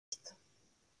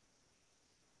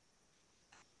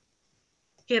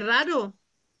Qué raro.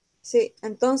 Sí,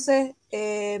 entonces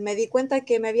me di cuenta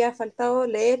que me había faltado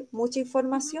leer mucha Ujú.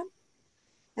 información.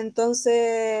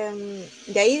 Entonces,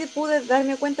 de ahí pude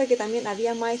darme cuenta que también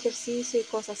había más ejercicio y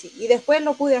cosas así. Y después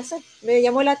lo pude hacer. Me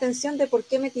llamó la atención de por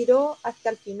qué me tiró hasta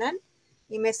el final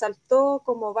y me saltó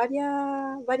como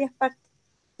varias partes.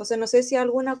 Entonces, no sé si a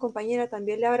alguna compañera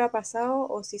también le habrá pasado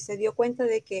o si se dio cuenta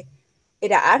de que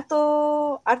era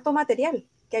harto material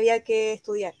que había que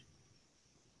estudiar.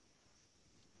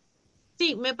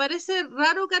 Sí, me parece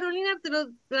raro, Carolina, te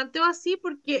lo planteo así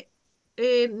porque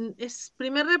es el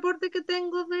primer reporte que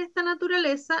tengo de esta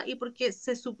naturaleza y porque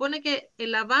se supone que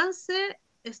el avance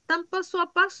es tan paso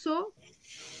a paso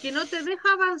que no te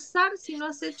deja avanzar si no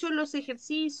has hecho los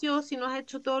ejercicios, si no has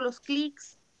hecho todos los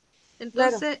clics.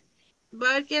 Claro. Entonces, va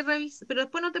a haber que revisar, pero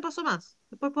después no te pasó más.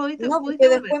 Después No, pudiste porque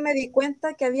volver. después me di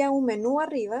cuenta que había un menú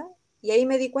arriba y ahí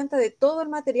me di cuenta de todo el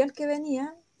material que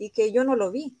venía y que yo no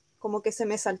lo vi, como que se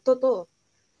me saltó todo.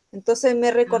 Entonces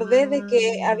me recordé de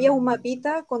que había un Ah,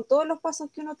 mapita con todos los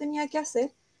pasos que uno tenía que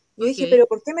hacer. Yo dije, ok, pero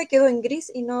 ¿por qué me quedó en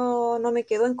gris y no me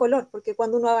quedó en color? Porque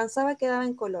cuando uno avanzaba quedaba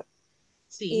en color.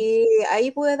 sí. Y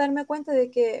ahí pude darme cuenta de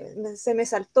que se me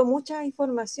saltó mucha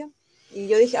información. Y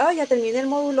yo dije, ah, ya terminé el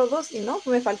módulo 2 y no, pues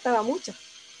me faltaba mucho.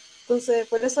 Entonces,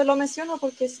 por eso lo menciono,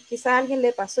 porque quizá a alguien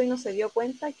le pasó y no se dio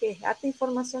cuenta que es harta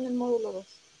información en módulo 2.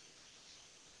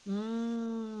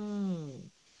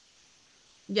 Mm,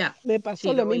 ya, Me sí,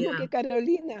 pasó lo lo voy mismo que a...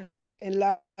 Carolina en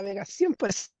la navegación,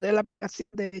 pues, de la aplicación,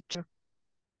 de hecho.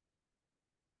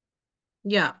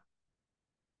 Ya,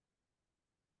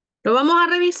 lo vamos a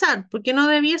revisar porque no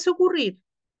debiese ocurrir,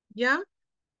 ¿ya?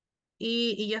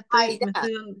 Y ya estoy, me Aira,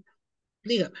 estoy dando...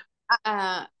 Dígame.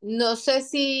 no sé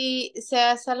si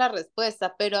sea esa la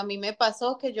respuesta, pero a mí me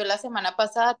pasó que yo la semana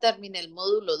pasada terminé el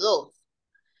módulo 2,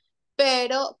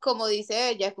 pero como dice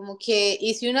ella, como que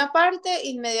hice una parte,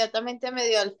 inmediatamente me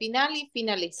dio al final y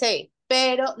finalicé,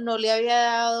 pero no le había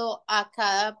dado a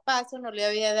cada paso, no le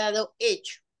había dado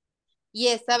hecho. Y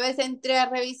esta vez entré a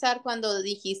revisar cuando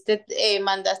dijiste,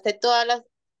 mandaste todos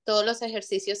los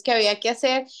ejercicios que había que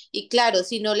hacer y claro,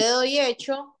 si no le doy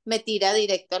hecho, me tira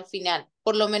directo al final.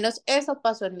 Por lo menos eso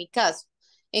pasó en mi caso.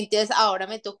 Entonces ahora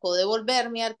me tocó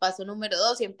devolverme al paso número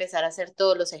 2 y empezar a hacer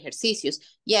todos los ejercicios.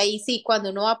 Y ahí sí,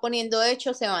 cuando uno va poniendo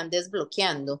hecho, se van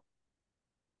desbloqueando.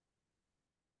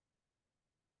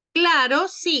 Claro,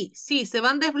 sí, sí, se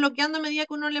van desbloqueando a medida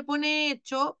que uno le pone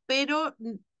hecho, pero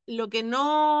lo que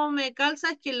no me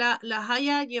calza es que las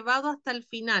haya llevado hasta el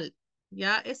final,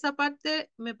 ¿ya? Esa parte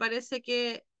me parece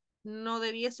que no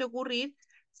debiese ocurrir.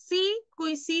 Sí,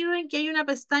 coincido en que hay una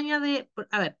pestaña de...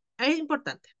 A ver, es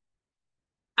importante.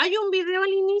 Hay un video al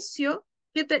inicio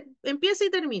que empieza y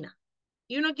termina,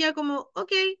 y uno queda como,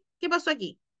 ok, ¿qué pasó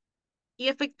aquí? Y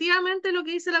efectivamente lo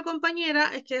que dice la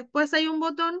compañera es que después hay un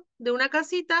botón de una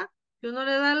casita, que uno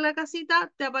le da a la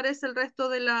casita, te aparece el resto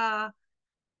de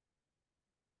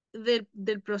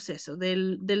del proceso,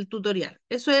 del tutorial.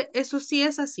 Eso sí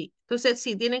es así. Entonces,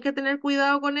 sí, tienen que tener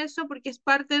cuidado con eso porque es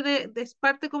parte es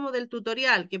parte como del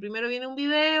tutorial, que primero viene un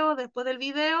video, después del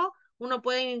video uno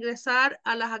puede ingresar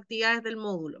a las actividades del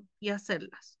módulo y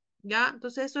hacerlas. ¿Ya?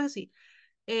 Entonces, eso es así.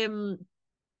 Em,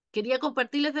 Quería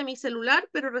compartirles de mi celular,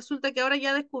 pero resulta que ahora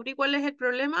ya descubrí cuál es el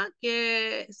problema,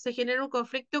 que se genera un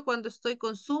conflicto cuando estoy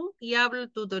con Zoom y hablo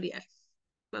el tutorial.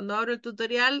 Cuando abro el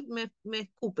tutorial me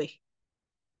escupe.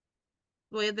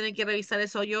 Voy a tener que revisar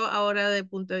eso yo ahora desde el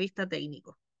punto de vista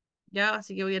técnico. ¿Ya?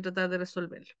 Así que voy a tratar de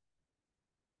resolverlo.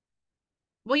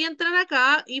 Voy a entrar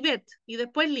acá y Beth, y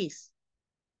después Liz.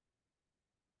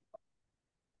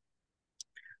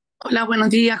 Hola, buenos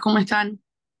días, ¿cómo están?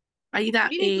 Aida,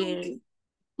 Bien, ¿y tú?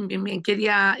 bien, bien,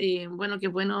 quería, bueno, qué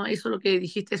bueno eso lo que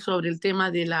dijiste sobre el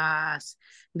tema de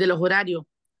los horarios,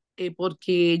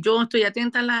 porque yo estoy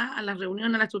atenta a las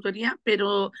reuniones, a las tutorías,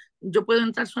 pero yo puedo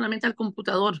entrar solamente al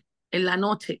computador en la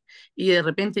noche y de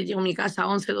repente llego a mi casa a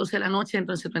 11 12 de la noche,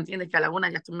 entonces tú entiendes que a la una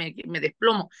ya me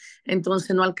desplomo,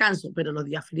 entonces no alcanzo, pero los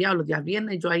días feriados, los días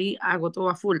viernes, yo ahí hago todo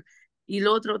a full. Y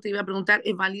lo otro te iba a preguntar,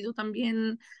 ¿es válido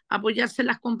también apoyarse en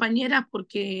las compañeras?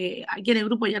 Porque aquí en el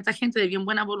grupo hay harta gente de bien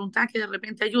buena voluntad que de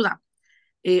repente ayuda,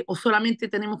 o solamente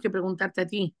tenemos que preguntarte a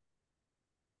ti.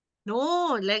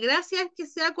 No, la gracia es que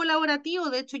sea colaborativo.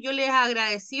 De hecho, yo les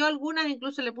agradecí a algunas,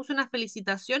 incluso le puse unas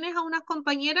felicitaciones a unas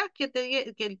compañeras que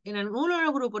en uno de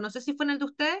los grupos, no sé si fue en el de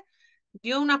ustedes,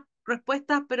 dio unas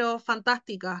respuestas pero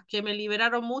fantásticas que me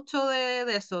liberaron mucho de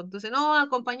eso. Entonces, no,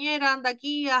 compañera, anda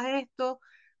aquí, haz esto.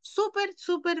 Súper,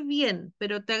 súper bien,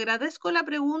 pero te agradezco la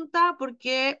pregunta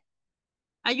porque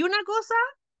hay una cosa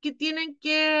que tienen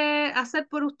que hacer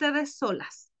por ustedes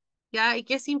solas, ¿ya? Y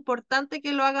que es importante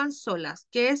que lo hagan solas,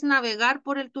 que es navegar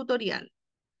por el tutorial.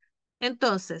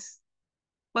 Entonces,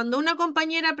 cuando una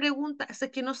compañera pregunta, si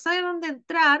es que no sabe dónde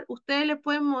entrar, ustedes le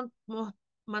pueden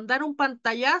mandar un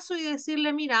pantallazo y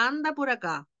decirle, mira, anda por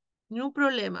acá, ni un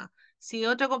problema. Si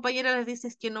otra compañera les dice,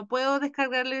 es que no puedo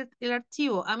descargarle el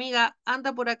archivo, amiga,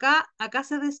 anda por acá, acá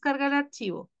se descarga el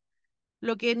archivo.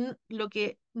 Lo que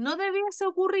no debiese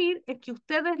ocurrir es que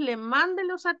ustedes le manden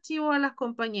los archivos a las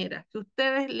compañeras, que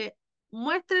ustedes le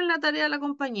muestren la tarea a la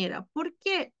compañera. ¿Por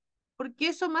qué? Porque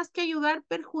eso más que ayudar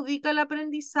perjudica el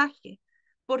aprendizaje.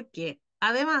 ¿Por qué?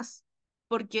 Además,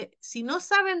 porque si no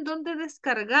saben dónde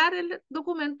descargar el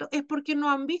documento es porque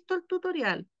no han visto el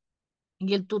tutorial.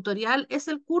 Y el tutorial es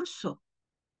el curso,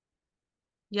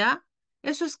 ¿ya?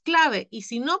 Eso es clave. Y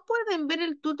si no pueden ver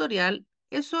el tutorial,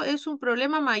 eso es un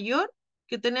problema mayor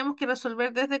que tenemos que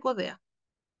resolver desde CODEA,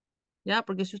 ¿ya?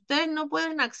 Porque si ustedes no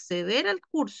pueden acceder al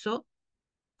curso,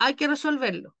 hay que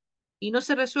resolverlo. Y no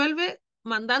se resuelve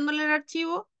mandándole el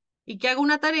archivo y que haga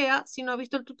una tarea si no ha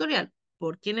visto el tutorial.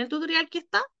 Porque en el tutorial que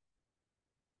está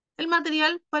el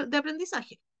material de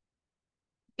aprendizaje,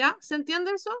 ¿ya? ¿Se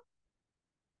entiende eso?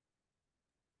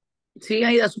 Sí,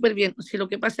 Aida, súper bien. Sí, lo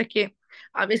que pasa es que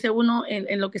a veces uno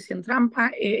en lo que se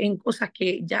entrampa en cosas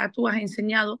que ya tú has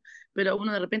enseñado, pero a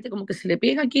uno de repente como que se le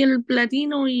pega aquí el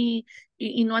platino y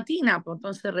no atina, pues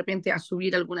entonces de repente a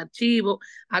subir algún archivo,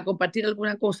 a compartir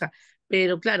alguna cosa.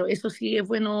 Pero claro, eso sí es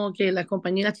bueno que las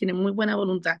compañeras tienen muy buena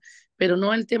voluntad, pero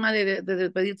no el tema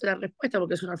de pedirte la respuesta,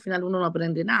 porque eso al final uno no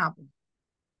aprende nada, pues.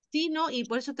 Sí, no, y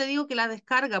por eso te digo que la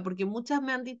descarga, porque muchas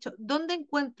me han dicho, ¿Dónde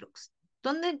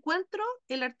encuentro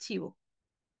el archivo?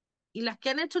 Y las que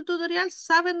han hecho el tutorial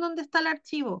saben dónde está el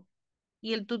archivo.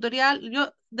 Y el tutorial,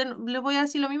 les voy a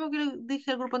decir lo mismo que le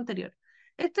dije al grupo anterior.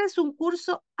 Este es un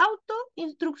curso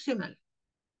autoinstruccional,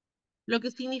 lo que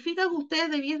significa que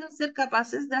ustedes debiesen ser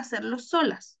capaces de hacerlo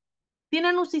solas.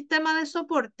 Tienen un sistema de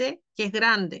soporte que es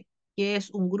grande, que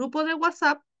es un grupo de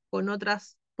WhatsApp con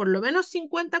otras, por lo menos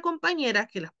 50 compañeras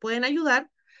que las pueden ayudar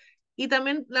y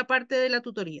también la parte de la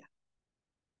tutoría.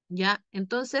 ¿Ya?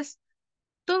 Entonces,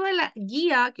 toda la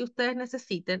guía que ustedes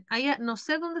necesiten, allá no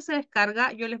sé dónde se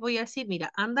descarga, yo les voy a decir,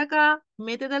 mira, anda acá,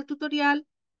 métete al tutorial,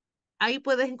 ahí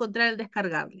puedes encontrar el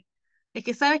descargable. Es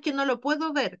que sabes que no lo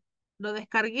puedo ver, lo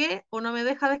descargué o no me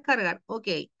deja descargar. Ok,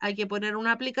 hay que poner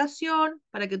una aplicación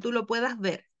para que tú lo puedas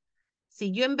ver.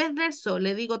 Si yo en vez de eso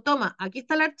le digo, toma, aquí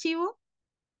está el archivo,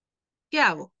 ¿qué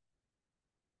hago?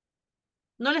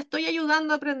 No le estoy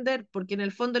ayudando a aprender porque en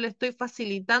el fondo le estoy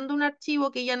facilitando un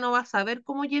archivo que ella no va a saber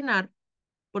cómo llenar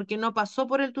porque no pasó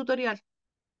por el tutorial.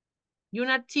 Y un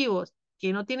archivo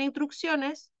que no tiene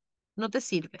instrucciones no te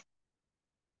sirve.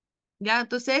 ¿Ya?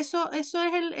 Entonces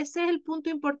ese es el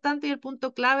punto importante y el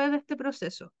punto clave de este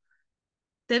proceso.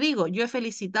 Te digo, yo he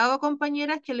felicitado a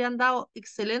compañeras que le han dado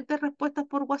excelentes respuestas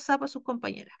por WhatsApp a sus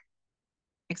compañeras.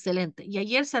 Excelente. Y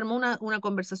ayer se armó una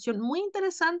conversación muy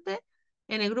interesante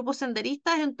en el grupo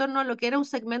Senderistas en torno a lo que era un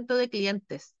segmento de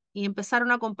clientes y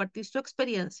empezaron a compartir su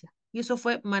experiencia. Y eso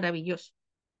fue maravilloso,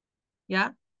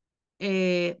 ¿ya?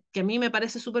 Que a mí me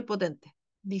parece súper potente.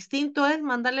 Distinto es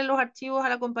mandarle los archivos a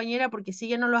la compañera porque si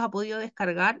ella no los ha podido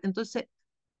descargar, entonces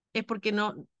es porque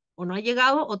no, o no ha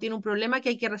llegado o tiene un problema que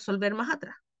hay que resolver más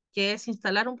atrás, que es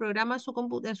instalar un programa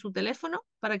en su teléfono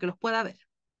para que los pueda ver.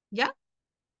 ¿Ya?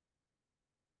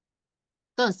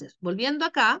 Entonces, volviendo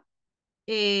acá,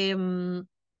 em,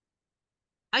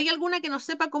 ¿hay alguna que no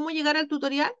sepa cómo llegar al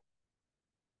tutorial?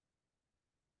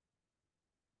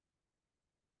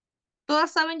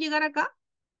 ¿Todas saben llegar acá?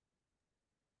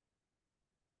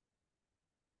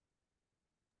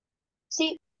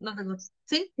 Sí, No tengo.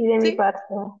 ¿Sí? y de mi ¿Sí? parte.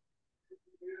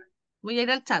 Voy a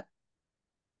ir al chat.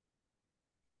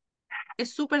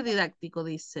 Es súper didáctico,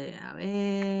 dice. A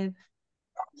ver.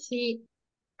 Sí,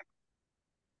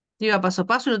 Iba paso a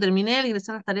paso y lo terminé, al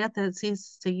ingresar las tareas, sí,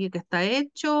 seguí que está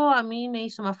hecho. A mí me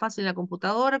hizo más fácil la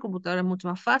computadora. El computador es mucho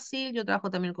más fácil. Yo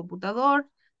trabajo también en el computador.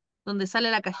 Donde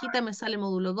sale la cajita me sale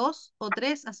módulo 2 o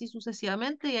 3 así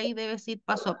sucesivamente, y ahí debes ir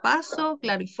paso a paso,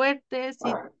 claro y fuerte.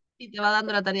 Si te va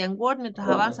dando la tarea en Word, mientras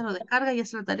avanzas lo descargas y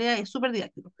haces la tarea, es súper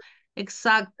didáctico.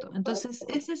 Exacto. Entonces,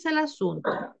 ese es el asunto.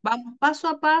 Vamos paso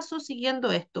a paso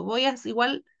siguiendo esto. Voy a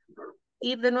igual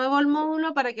ir de nuevo al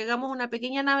módulo para que hagamos una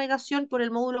pequeña navegación por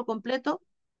el módulo completo.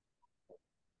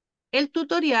 El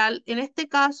tutorial, en este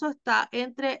caso, está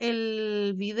entre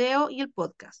el video y el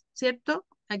podcast, ¿cierto?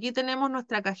 Aquí tenemos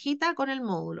nuestra cajita con el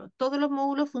módulo. Todos los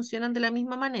módulos funcionan de la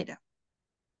misma manera.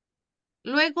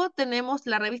 Luego tenemos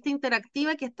la revista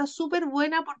interactiva que está súper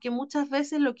buena porque muchas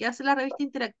veces lo que hace la revista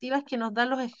interactiva es que nos da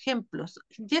los ejemplos.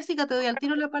 Jessica, te doy al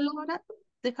tiro la palabra.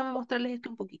 Déjame mostrarles esto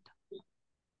un poquito.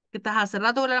 Que estás hace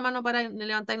rato con la mano para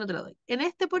levantar y no te la doy. En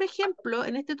este, por ejemplo,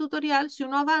 en este tutorial, si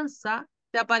uno avanza,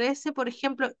 te aparece, por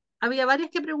ejemplo, había varias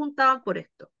que preguntaban por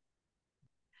esto.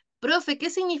 Profe, ¿qué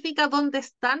significa dónde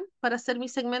están para hacer mi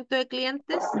segmento de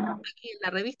clientes? Aquí en la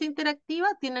revista interactiva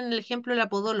tienen el ejemplo de la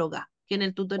podóloga, que en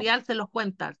el tutorial se los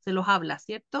cuenta, se los habla,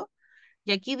 ¿cierto?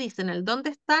 Y aquí dicen el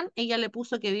dónde están, ella le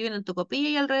puso que viven en Tocopilla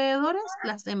y alrededores,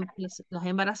 las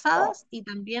embarazadas y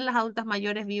también las adultas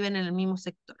mayores viven en el mismo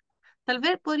sector. Tal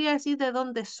vez podría decir de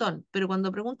dónde son, pero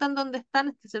cuando preguntan dónde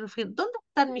están, se refiere, ¿dónde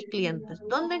están mis clientes?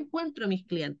 ¿Dónde encuentro mis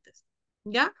clientes?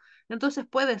 ¿Ya? Entonces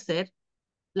puede ser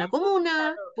la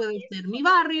comuna, puede ser mi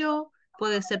barrio,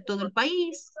 puede ser todo el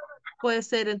país, puede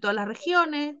ser en todas las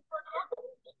regiones.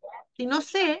 Si no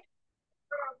sé,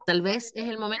 tal vez es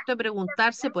el momento de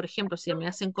preguntarse, por ejemplo, si me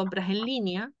hacen compras en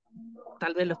línea,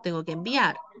 tal vez los tengo que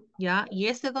enviar, ¿ya? Y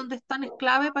ese donde están es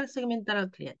clave para segmentar al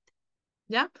cliente,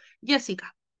 ¿ya?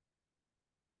 Jessica,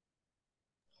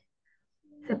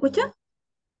 ¿Se escucha?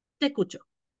 te escucho.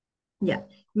 Ya.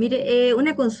 Mire,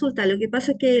 una consulta. Lo que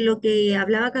pasa es que lo que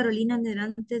hablaba Carolina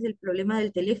antes del problema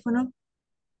del teléfono,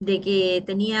 de que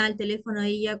tenía el teléfono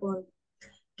ella con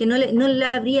que no le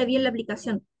abría bien la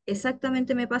aplicación.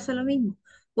 Exactamente me pasa lo mismo.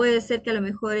 Puede ser que a lo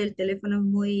mejor el teléfono es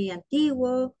muy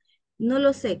antiguo, no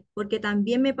lo sé, porque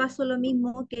también me pasó lo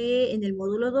mismo que en el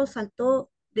módulo 2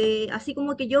 saltó de, así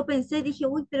como que yo pensé, dije,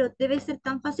 uy, pero debe ser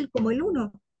tan fácil como el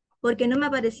uno porque no me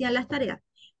aparecían las tareas.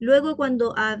 Luego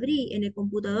cuando abrí en el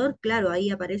computador, claro,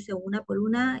 ahí aparece una por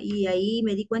una y ahí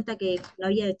me di cuenta que no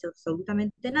había hecho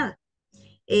absolutamente nada.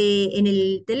 En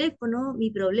el teléfono,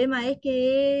 mi problema es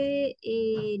que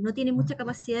no tiene mucha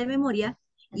capacidad de memoria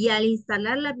y al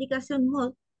instalar la aplicación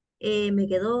Mod me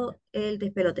quedó el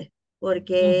despelote Mm.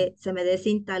 porque se me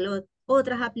desinstaló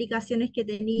otras aplicaciones que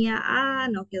tenía. Ah,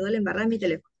 no, quedó la embarrada en mi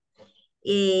teléfono.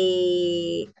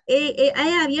 He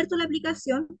abierto la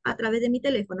aplicación a través de mi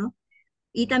teléfono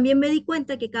y también me di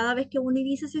cuenta que cada vez que uno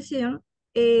inicia sesión,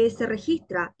 se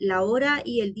registra la hora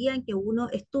y el día en que uno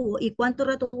estuvo y cuánto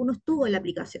rato uno estuvo en la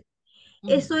aplicación. Mm.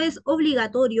 ¿Eso es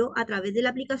obligatorio a través de la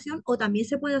aplicación o también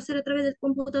se puede hacer a través del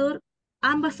computador?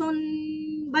 ¿Ambas son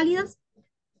válidas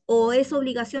o es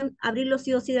obligación abrirlo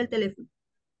sí o sí del teléfono?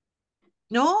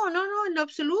 No, no, no, en lo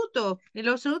absoluto,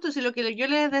 si lo que yo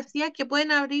les decía es que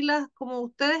pueden abrirlas como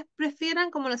ustedes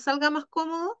prefieran, como les salga más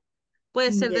cómodo,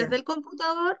 puede ser desde Ya. el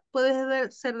computador,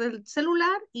 ser del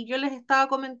celular, y yo les estaba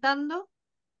comentando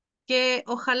que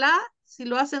ojalá, si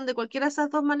lo hacen de cualquiera de esas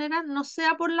dos maneras, no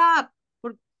sea por la app,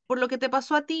 por lo que te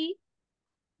pasó a ti,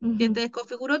 que te Ujú.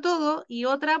 desconfiguró todo, y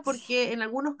otra porque en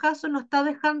algunos casos no está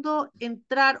dejando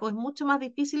entrar o es mucho más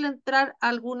difícil entrar a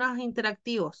algunos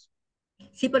interactivos.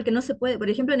 Sí, porque no se puede. Por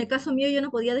ejemplo, en el caso mío yo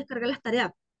no podía descargar las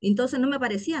tareas, entonces no me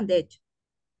aparecían, de hecho.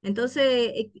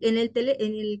 Entonces, en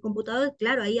el computador,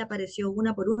 claro, ahí apareció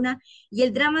una por una. Y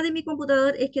el drama de mi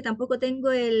computador es que tampoco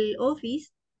tengo el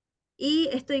Office y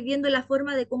estoy viendo la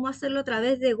forma de cómo hacerlo a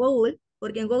través de Google,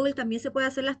 porque en Google también se puede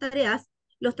hacer las tareas,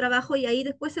 los trabajos y ahí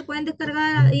después se pueden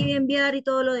descargar y enviar y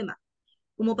todo lo demás,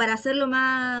 como para hacerlo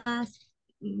más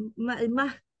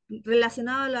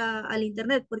relacionado a al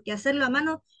Internet, porque hacerlo a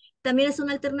mano también es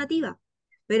una alternativa,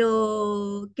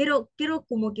 pero quiero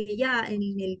como que ya en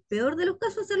el peor de los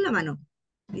casos hacerlo a mano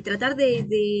y tratar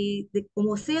de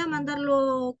como sea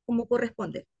mandarlo como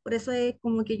corresponde. Por eso es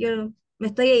como que yo me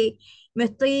estoy,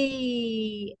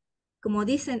 como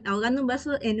dicen, ahogando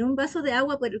en un vaso de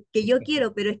agua que yo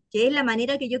quiero, pero es que es la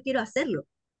manera que yo quiero hacerlo.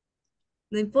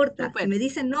 No importa. Si Súper. me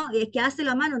dicen, no, es que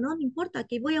hazlo a mano, no, no importa,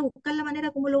 que voy a buscar la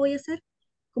manera como lo voy a hacer,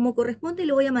 como corresponde y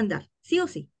lo voy a mandar, sí o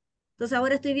sí. Entonces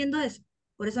ahora estoy viendo eso.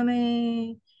 Por eso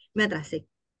me atrasé.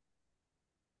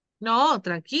 No,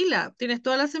 tranquila, tienes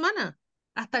toda la semana.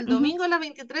 Hasta el Ujú. domingo a las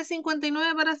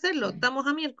 23:59 para hacerlo. Estamos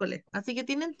a miércoles, así que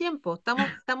tienen tiempo.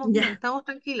 Estamos bien, Ya, estamos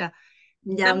tranquilas.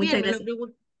 ya, También muchas me lo gracias.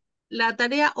 pregunto. La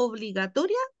tarea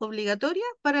obligatoria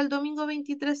para el domingo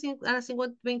 23 a las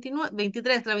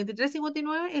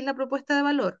 23:59 es la propuesta de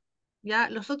valor.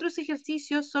 Ya, los otros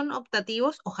ejercicios son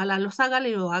optativos, ojalá los hagan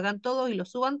y los hagan todos y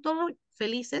los suban todos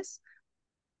felices,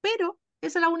 pero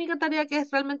esa es la única tarea que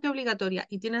es realmente obligatoria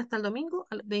y tienen hasta el domingo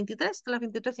a las 23 a las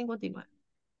 23:59.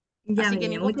 Ya, Así mi que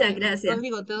niña, ningún muchas problema. gracias.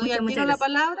 Rodrigo, te doy Muchas, al muchas tiro la gracias.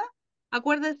 palabra.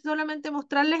 Acuérdense solamente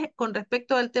mostrarles con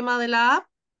respecto al tema de la app.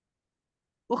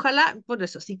 Ojalá, por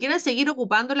eso, si quieren seguir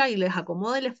ocupándola y les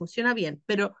acomoda y les funciona bien,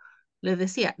 pero les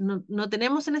decía, no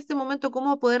tenemos en este momento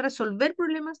cómo poder resolver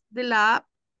problemas de la app,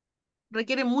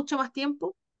 requiere mucho más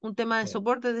tiempo, un tema de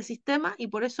soporte de sistema, y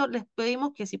por eso les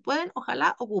pedimos que si pueden,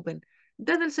 ojalá ocupen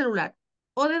desde el celular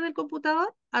o desde el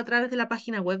computador a través de la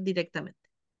página web directamente.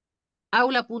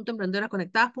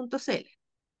 aula.emprendedorasconectadas.cl.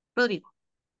 Rodrigo.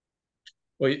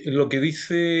 Oye, lo que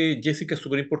dice Jessica es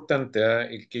súper importante, ¿ah?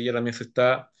 El que ella también se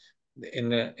está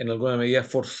en alguna medida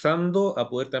forzando a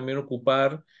poder también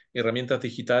ocupar herramientas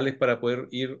digitales para poder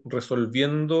ir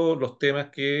resolviendo los temas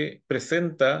que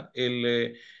presenta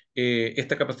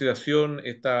esta capacitación,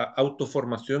 esta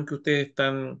autoformación que ustedes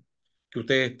están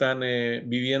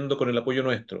viviendo con el apoyo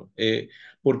nuestro.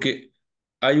 Porque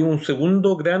hay un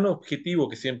segundo gran objetivo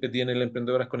que siempre tienen las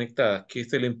emprendedoras conectadas, que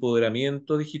es el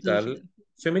empoderamiento digital Digital.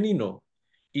 femenino.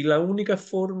 Y la única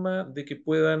forma de que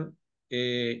puedan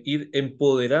ir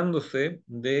empoderándose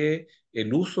de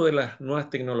el uso de las nuevas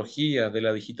tecnologías, de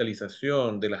la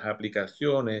digitalización, de las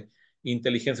aplicaciones,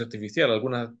 inteligencia artificial.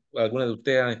 Algunas de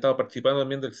ustedes han estado participando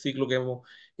también del ciclo que hemos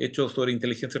hecho sobre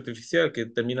inteligencia artificial, que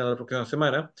termina la próxima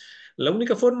semana. La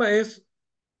única forma es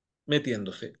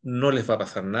metiéndose. No les va a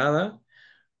pasar nada.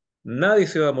 Nadie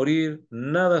se va a morir,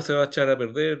 nada se va a echar a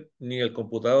perder, ni el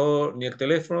computador, ni el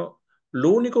teléfono. Lo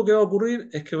único que va a ocurrir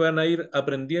es que van a ir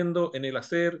aprendiendo en el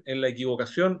hacer, en la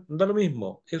equivocación, da lo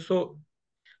mismo. Eso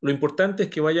lo importante es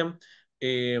que vayan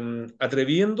eh,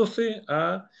 atreviéndose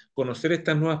a conocer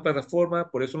estas nuevas plataformas.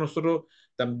 Por eso nosotros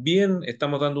también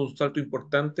estamos dando un salto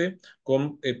importante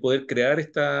con poder crear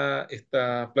esta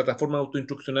plataforma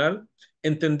autoinstruccional,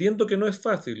 entendiendo que no es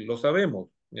fácil, lo sabemos,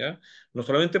 ¿ya? No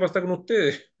solamente pasa con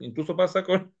ustedes, incluso pasa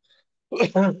con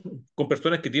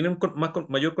personas que tienen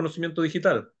mayor conocimiento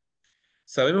digital.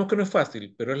 Sabemos que no es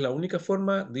fácil, pero es la única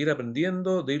forma de ir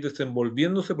aprendiendo, de ir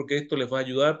desenvolviéndose, porque esto les va a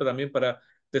ayudar también para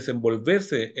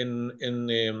desenvolverse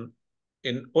en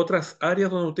otras áreas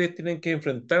donde ustedes tienen que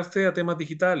enfrentarse a temas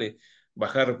digitales,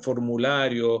 bajar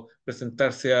formularios,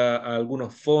 presentarse a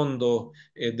algunos fondos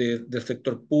del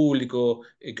sector público,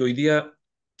 que hoy día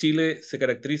Chile se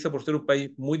caracteriza por ser un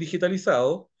país muy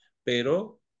digitalizado,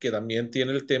 pero que también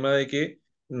tiene el tema de que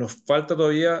nos falta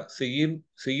todavía seguir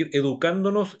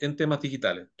educándonos en temas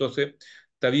digitales. Entonces,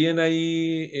 está bien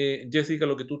ahí, Jessica,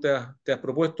 lo que tú te has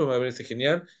propuesto, me parece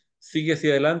genial. Sigue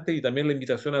hacia adelante y también la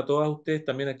invitación a todas ustedes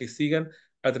también a que sigan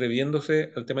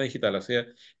atreviéndose al tema digital. O sea,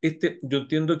 yo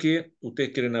entiendo que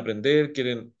ustedes quieren aprender,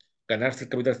 quieren ganarse el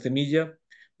capital semilla,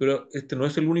 pero este no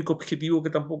es el único objetivo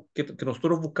que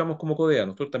nosotros buscamos como CODEA.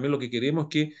 Nosotros también lo que queremos es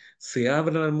que se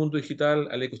abran al mundo digital,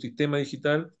 al ecosistema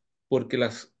digital, porque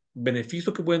los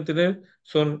beneficios que pueden tener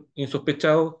son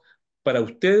insospechados para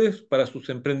ustedes, para sus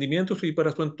emprendimientos y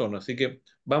para su entorno. Así que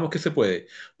vamos que se puede.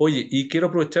 Oye, y quiero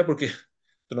aprovechar porque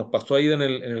se nos pasó ahí en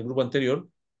el grupo anterior.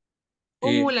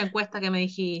 eh, La encuesta que me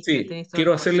dijiste, sí, tenéis toda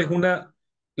quiero la hacerles razón.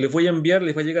 les voy a enviar,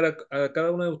 les va a llegar a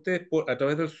cada uno de ustedes a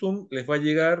través del Zoom, les va a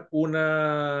llegar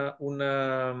una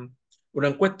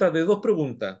encuesta de 2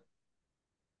 preguntas.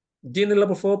 Llénenla,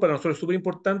 por favor, para nosotros es súper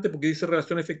importante porque dice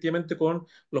relación efectivamente con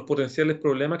los potenciales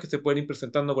problemas que se pueden ir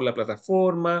presentando con la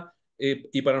plataforma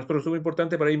y para nosotros es súper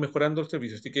importante para ir mejorando el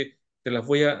servicio. Así que les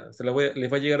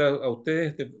va a llegar a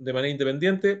ustedes de manera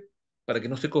independiente para que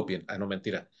no se copien. Ah, no,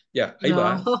 mentira. Ya, ahí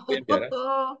va. No. Voy a enviar, ¿eh?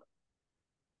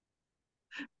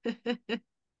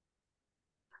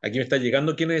 Aquí me está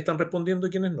llegando quiénes están respondiendo y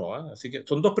quiénes no. ¿Ah? Así que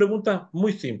son 2 preguntas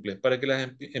muy simples para que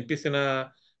las empiecen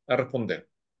a responder.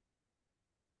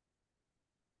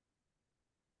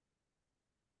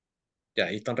 Ya,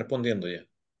 ahí están respondiendo ya.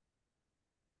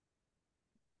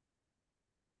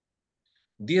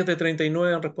 10 de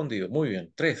 39 han respondido. Muy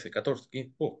bien. 13, 14,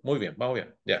 15. Muy bien, vamos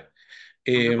bien. Ya.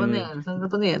 Están Eh, respondiendo, están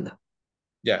respondiendo.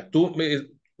 ya.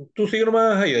 Tú sigue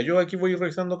nomás, Aida. Yo aquí voy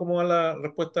revisando cómo va la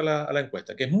respuesta a la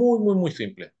encuesta, que es muy, muy, muy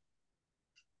simple.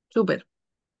 Súper.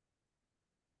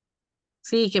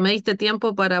 Sí, que me diste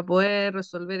tiempo para poder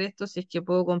resolver esto, si es que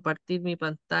puedo compartir mi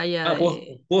pantalla Ah, ¿puedo,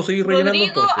 de... puedo seguir rellenando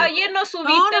Rodrigo, entonces? ayer no No,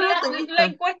 subiste no, no, estoy la lista.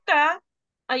 encuesta.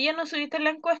 Ayer no subiste la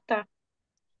encuesta.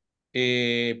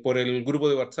 Por el grupo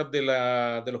de WhatsApp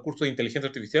de los cursos de inteligencia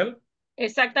artificial.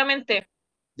 Exactamente.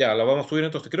 Ya, la vamos a subir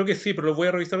entonces. Creo que sí, pero lo voy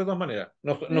a revisar de todas maneras.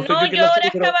 No, no soy No, yo quien yo la la sube,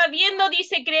 pero. estaba viendo,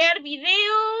 dice crear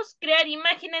videos, crear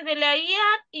imágenes de la IA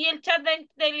y el chat de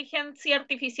inteligencia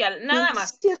artificial. Sí, Nada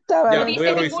más. sí estaba No Ya, la voy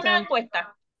a dice revisar. ninguna encuesta.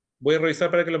 encuesta. Voy a revisar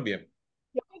para que lo envíen.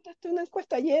 Yo contesté una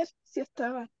encuesta ayer, sí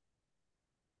estaba.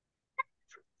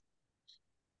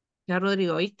 Ya,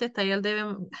 Rodrigo, ¿viste? Está ahí al debe.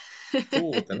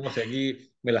 Chuta, no sé,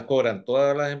 aquí me las cobran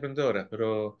todas las emprendedoras,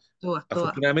 pero Todas, todas.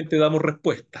 afortunadamente damos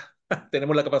respuesta.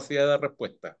 Tenemos la capacidad de dar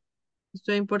respuesta.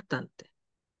 Eso es importante.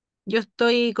 Yo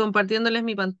estoy compartiéndoles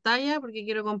mi pantalla porque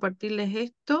quiero compartirles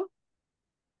esto.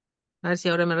 A ver si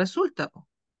ahora me resulta, po.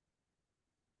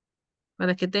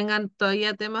 Para que tengan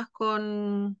todavía temas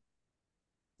con...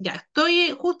 Ya,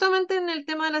 estoy justamente en el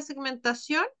tema de la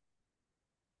segmentación.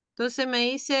 Entonces me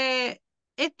dice,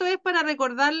 esto es para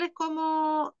recordarles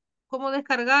cómo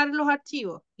descargar los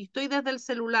archivos. Y estoy desde el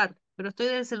celular, pero estoy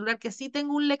desde el celular que sí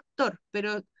tengo un lector,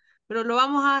 pero lo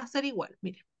vamos a hacer igual.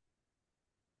 Mire,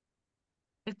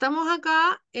 Estamos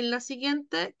acá en la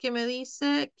siguiente que me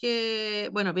dice que,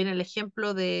 bueno, viene el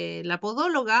ejemplo de la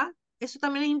podóloga. Eso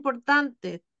también es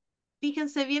importante.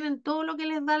 Fíjense bien en todo lo que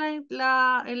les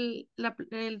da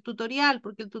el tutorial,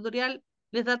 porque el tutorial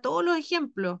les da todos los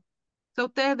ejemplos. O sea,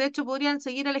 ustedes de hecho podrían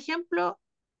seguir el ejemplo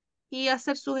y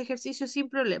hacer sus ejercicios sin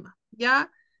problema.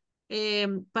 Ya,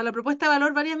 para la propuesta de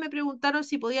valor, varias me preguntaron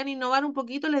si podían innovar un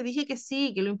poquito. Les dije que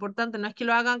sí, que lo importante no es que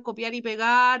lo hagan copiar y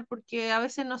pegar, porque a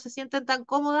veces no se sienten tan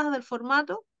cómodas del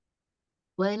formato.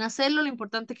 Pueden hacerlo, lo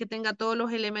importante es que tenga todos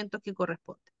los elementos que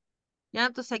corresponden. Ya,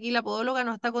 entonces aquí la podóloga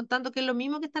nos está contando que es lo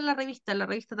mismo que está en la revista. En la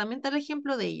revista también está el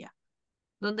ejemplo de ella,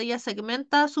 donde ella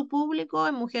segmenta a su público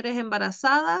en mujeres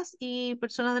embarazadas y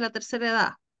personas de la tercera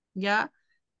edad, ¿ya?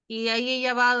 Y ahí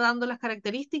ella va dando las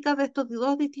características de estos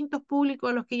dos distintos públicos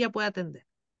a los que ella puede atender.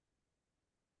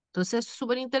 Entonces es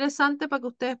súper interesante para que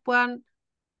ustedes puedan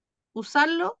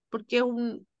usarlo porque es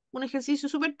un ejercicio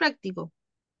súper práctico.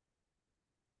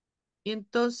 Y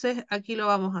entonces aquí lo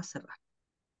vamos a cerrar.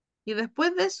 Y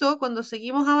después de eso, cuando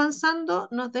seguimos avanzando,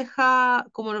 nos deja,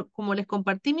 como les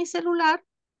compartí mi celular,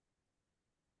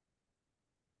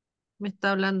 me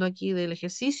está hablando aquí del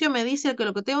ejercicio, me dice que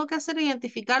lo que tengo que hacer es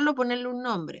identificarlo, ponerle un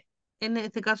nombre. En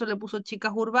este caso le puso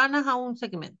chicas urbanas a un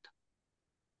segmento.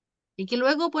 Y que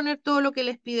luego poner todo lo que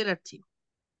les pide el archivo.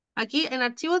 Aquí en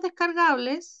archivos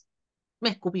descargables me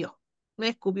escupió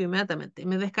inmediatamente.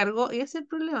 Me descargó, y ese es el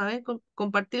problema, ¿ves?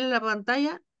 Compartir la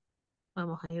pantalla.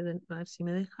 Vamos a ir a ver si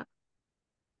me deja.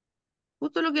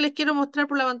 Justo lo que les quiero mostrar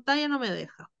por la pantalla no me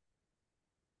deja.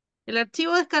 El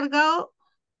archivo descargado,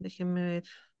 déjenme ver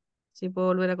si puedo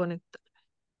volver a conectar.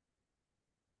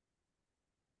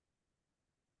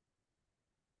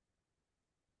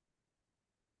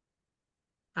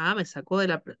 Ah, me sacó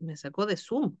de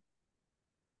Zoom.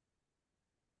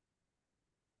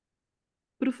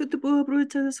 Profe, ¿te puedo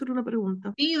aprovechar de hacer una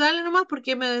pregunta? Y dale nomás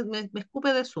porque me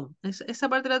escupe de Zoom. Esa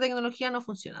parte de la tecnología no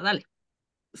funciona. Dale.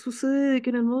 Sucede de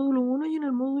que en el módulo uno y en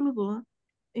el módulo 2,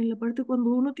 en la parte cuando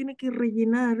uno tiene que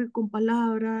rellenar con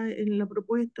palabras en la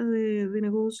propuesta de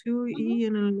negocio Ujú. y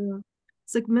en el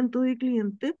segmento de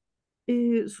cliente,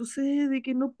 sucede de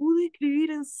que no pude escribir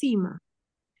encima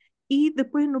y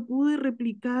después no pude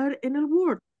replicar en el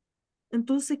Word.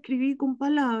 Entonces escribí con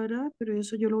palabras, pero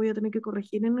eso yo lo voy a tener que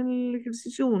corregir en el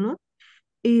ejercicio uno.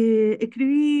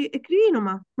 Escribí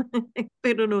nomás,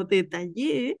 pero no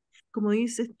detallé, como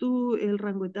dices tú, el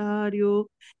rango etario,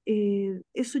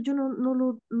 eso yo no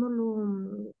lo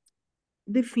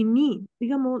definí,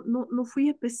 digamos, no fui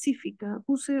específica,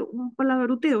 puse un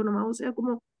palabroteo nomás, o sea,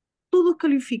 como todos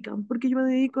califican, porque yo me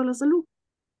dedico a la salud,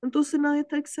 entonces nadie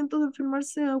está exento de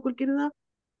enfermarse a cualquier edad,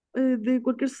 de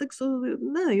cualquier sexo, de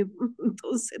nadie,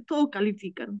 entonces todos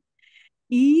califican.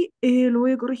 Y lo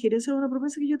voy a corregir. Esa es una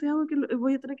promesa que yo te hago, que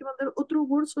voy a tener que mandar otro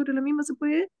Word sobre la misma. ¿Se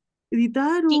puede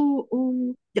editar Sí,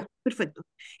 Ya, perfecto.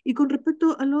 Y con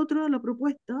respecto a la otra, a la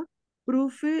propuesta,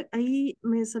 profe, ahí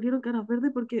me salieron caras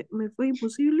verdes porque me fue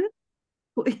imposible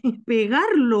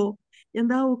pegarlo. Y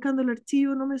andaba buscando el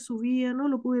archivo, no me subía, no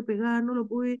lo pude pegar, no lo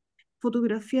pude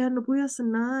fotografiar, no pude hacer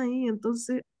nada ahí.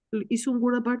 Entonces hice un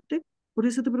Word aparte. Por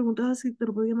eso te preguntaba si te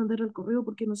lo podía mandar al correo,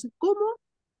 porque no sé cómo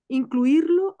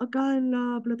incluirlo acá en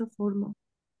la plataforma.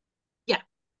 ya.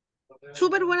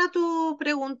 Súper buena tu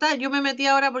pregunta. Yo me metí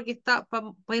ahora porque está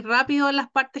para ir rápido en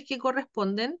las partes que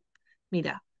corresponden.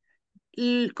 Mira,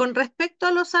 con respecto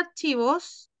a los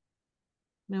archivos,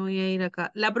 me voy a ir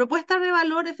acá. La propuesta de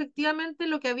valor, efectivamente,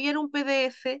 lo que había era un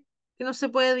PDF que no se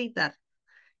puede editar.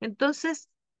 Entonces,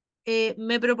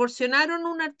 me proporcionaron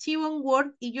un archivo en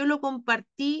Word y yo lo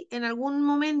compartí en algún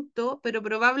momento, pero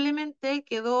probablemente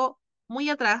quedó muy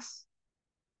atrás.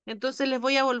 Entonces les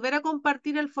voy a volver a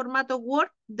compartir el formato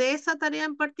Word de esa tarea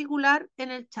en particular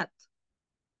en el chat,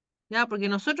 ¿ya? Porque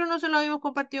nosotros no se lo habíamos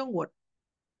compartido en Word.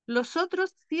 Los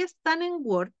otros sí están en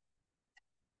Word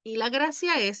y la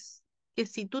gracia es que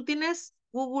si tú tienes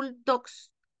Google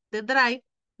Docs de Drive,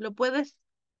 lo puedes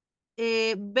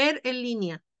ver en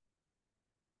línea,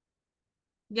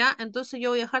 ¿ya? Entonces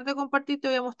yo voy a dejar de compartir, te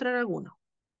voy a mostrar algunos.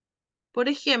 Por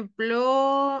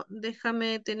ejemplo,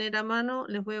 déjame tener a mano,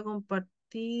 les voy a compartir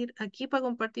aquí para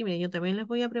compartir. Mira, yo también les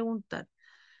voy a preguntar.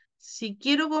 Si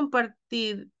quiero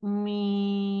compartir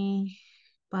mi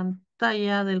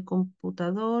pantalla del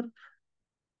computador,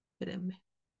 espérenme.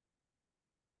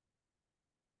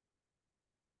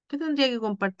 ¿Qué tendría que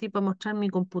compartir para mostrar mi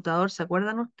computador? ¿Se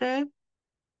acuerdan ustedes?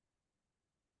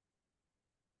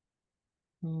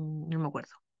 No me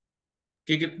acuerdo.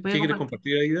 Voy a ¿Qué quieres compartir.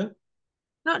 compartir, Aida?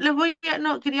 No,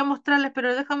 no, quería mostrarles,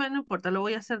 pero déjame, no importa, lo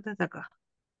voy a hacer desde acá.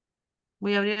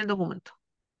 Voy a abrir el documento.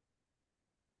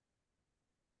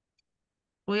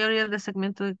 Voy a abrir el de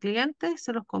segmento de clientes,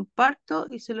 se los comparto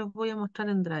y se los voy a mostrar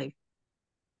en Drive.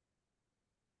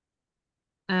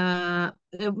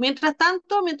 Mientras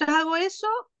tanto, mientras hago eso,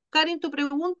 Karin, tu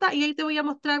pregunta, y ahí te voy a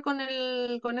mostrar con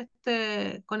el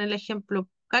ejemplo.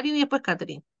 Karin y después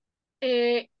Catherine.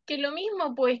 Que lo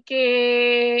mismo, pues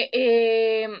que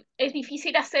es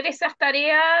difícil hacer esas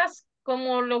tareas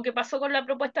como lo que pasó con la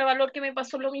propuesta de valor, que me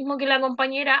pasó lo mismo que la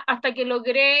compañera, hasta que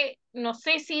logré, no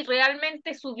sé si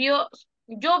realmente subió,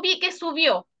 yo vi que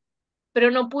subió, pero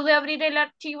no pude abrir el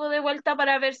archivo de vuelta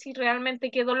para ver si realmente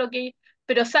quedó lo que,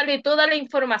 pero sale toda la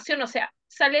información, o sea,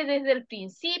 sale desde el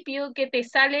principio, que te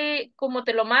sale como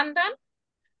te lo mandan,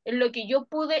 en lo que yo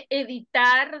pude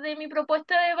editar de mi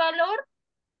propuesta de valor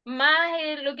más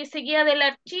lo que seguía del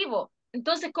archivo.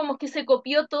 Entonces, como que se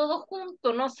copió todo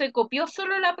junto, no se copió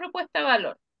solo la propuesta de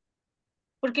valor,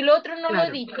 porque lo otro no lo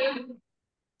Claro. edité. O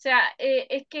sea,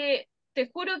 es que te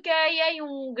juro que ahí hay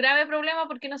un grave problema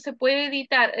porque no se puede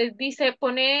editar. Dice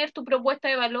poner tu propuesta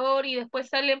de valor y después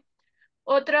salen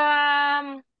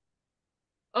otra,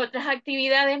 otras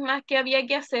actividades más que había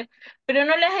que hacer, pero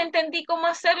no las entendí cómo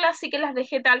hacerlas, así que las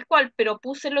dejé tal cual, pero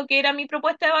puse lo que era mi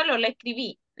propuesta de valor, la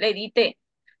escribí, la edité.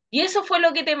 Y eso fue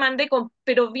lo que te mandé,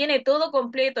 pero viene todo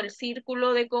completo, el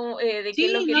círculo de qué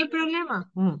es lo Sí, que no hay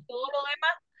problema. todo lo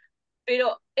demás,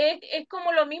 pero es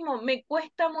como lo mismo, me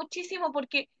cuesta muchísimo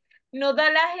porque nos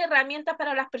da las herramientas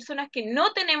para las personas que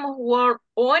no tenemos Word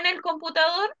o en el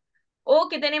computador o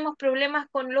que tenemos problemas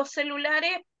con los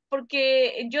celulares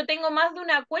porque yo tengo más de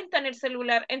una cuenta en el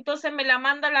celular, entonces me la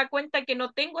manda la cuenta que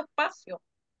no tengo espacio.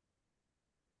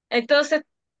 Entonces,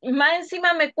 más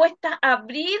encima me cuesta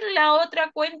abrir la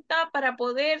otra cuenta para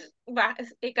poder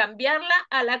cambiarla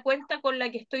a la cuenta con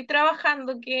la que estoy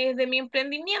trabajando, que es de mi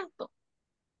emprendimiento.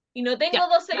 Y no Ya, tengo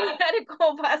dos celulares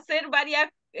como para hacer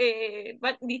varias,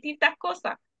 distintas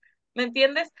cosas, ¿me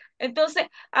entiendes? Entonces,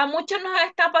 a muchos nos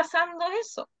está pasando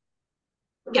eso.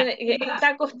 ya.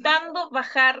 Está costando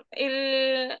bajar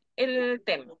el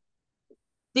tema.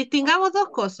 Distingamos dos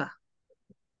cosas.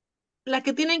 Las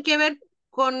que tienen que ver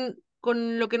con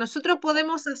lo que nosotros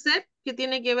podemos hacer, que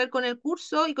tiene que ver con el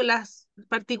curso y con las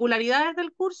particularidades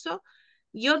del curso,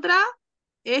 y otra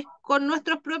es con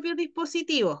nuestros propios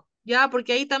dispositivos, ¿ya?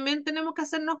 Porque ahí también tenemos que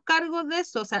hacernos cargo de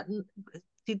eso, o sea,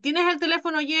 si tienes el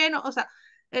teléfono lleno, o sea,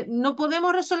 no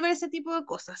podemos resolver ese tipo de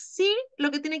cosas. Sí,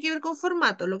 lo que tiene que ver con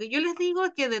formato. Lo que yo les digo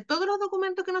es que de todos los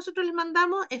documentos que nosotros les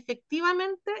mandamos,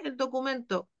 efectivamente, el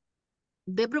documento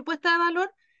de propuesta de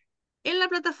valor en la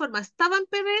plataforma estaba en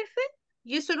PDF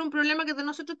y eso era un problema que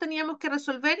nosotros teníamos que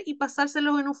resolver y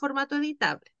pasárselos en un formato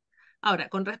editable. Ahora,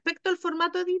 con respecto al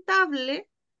formato editable,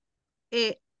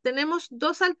 tenemos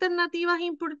dos alternativas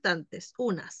importantes.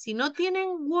 Una, si no tienen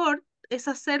Word, es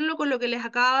hacerlo con lo que les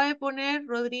acaba de poner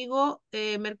Rodrigo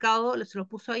Mercado, se lo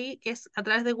puso ahí, que es a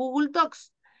través de Google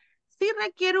Docs. Sí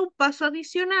requiere un paso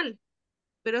adicional,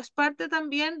 pero es parte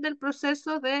también del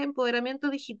proceso de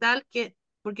empoderamiento digital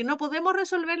porque no podemos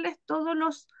resolverles todos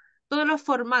los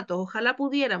formatos, ojalá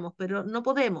pudiéramos, pero no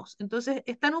podemos. Entonces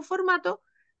está en un formato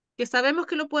que sabemos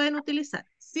que lo pueden utilizar.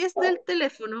 Si es del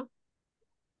teléfono,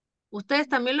 ustedes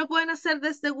también lo pueden hacer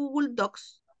desde Google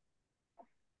Docs,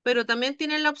 pero también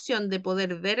tienen la opción de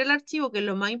poder ver el archivo, que es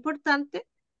lo más importante,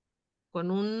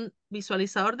 con un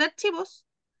visualizador de archivos,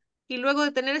 y luego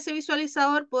de tener ese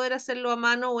visualizador, poder hacerlo a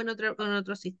mano o en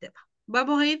otro sistema.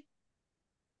 Vamos a ir.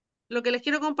 Lo que les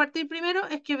quiero compartir primero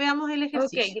es que veamos el Ok,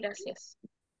 ejercicio. gracias.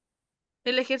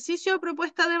 El ejercicio de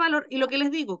propuesta de valor, y lo que les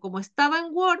digo, como estaba en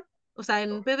Word, o sea,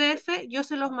 en PDF, yo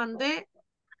se los mandé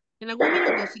en algún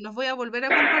minuto, se los voy a volver a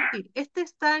compartir. Este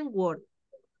está en Word.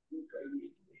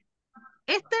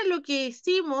 Este lo que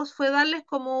hicimos fue darles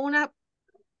como una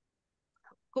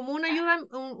ayuda,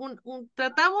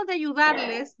 tratamos de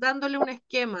ayudarles dándole un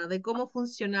esquema de cómo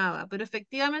funcionaba, pero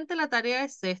efectivamente la tarea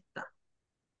es esta.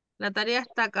 La tarea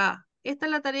está acá. Esta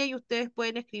es la tarea y ustedes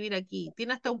pueden escribir aquí.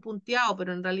 Tiene hasta un punteado,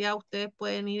 pero en realidad ustedes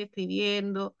pueden ir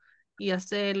escribiendo y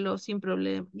hacerlo sin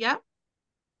problema. ¿Ya?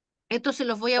 Esto se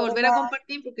los voy a volver a Hola,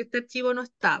 compartir porque este archivo no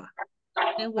estaba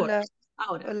en Word. hola,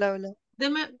 Ahora, hola, hola.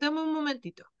 deme un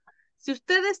momentito. Si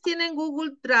ustedes tienen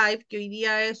Google Drive, que hoy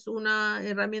día es una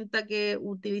herramienta que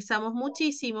utilizamos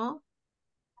muchísimo,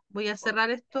 voy a cerrar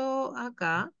esto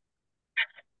acá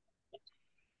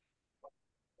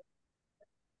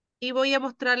y voy a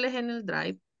mostrarles en el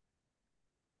Drive.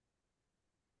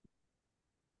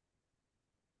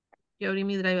 Yo abrí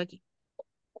mi Drive aquí.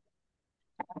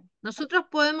 Nosotros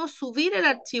podemos subir el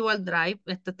archivo al Drive.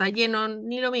 Este está lleno,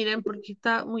 ni lo miren porque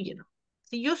está muy lleno.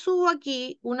 Si yo subo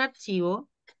aquí un archivo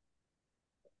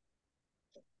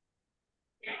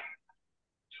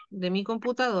de mi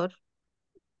computador,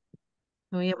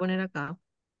 me voy a poner acá.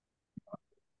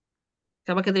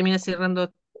 Capaz que termine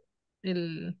cerrando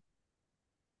el...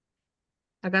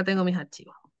 Acá tengo mis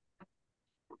archivos.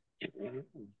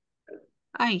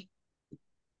 Ahí.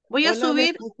 Voy a Hola, ¿me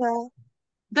subir. escucha?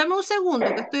 Dame un segundo,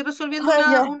 que estoy resolviendo Ah,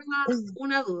 ya.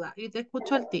 una duda y te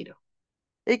escucho al tiro.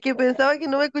 Es que pensaba que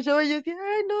no me escuchaba y yo decía,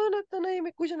 ay, no, no está nadie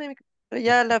me escucha, nadie me escucha. Pero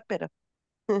ya la espero.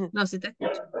 No, sí te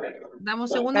escucho. Dame un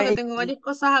segundo que Ay, tengo varias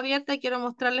cosas abiertas y quiero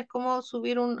mostrarles cómo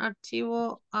subir un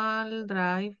archivo al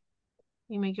Drive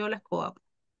y me quedó la escoba.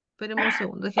 Espérenme un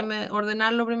segundo, déjenme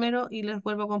ordenarlo primero y les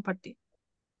vuelvo a compartir.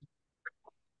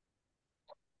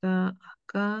 Está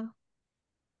acá,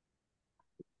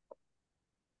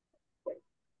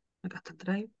 acá está el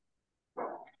Drive.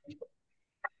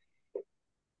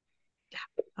 Ya,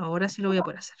 ahora sí lo voy a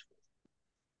poder hacer.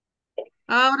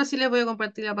 Ahora sí les voy a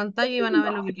compartir la pantalla y van a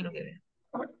ver lo que quiero que vean.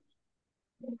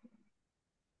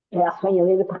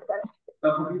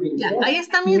 Ya, ahí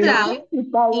está mi Drive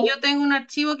y yo tengo un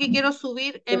archivo que quiero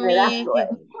subir en mi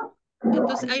escritorio.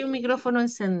 Entonces hay un micrófono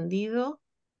encendido.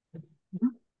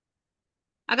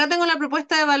 Acá tengo la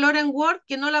propuesta de valor en Word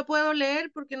que no la puedo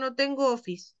leer porque no tengo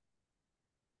Office.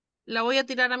 La voy a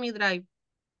tirar a mi Drive.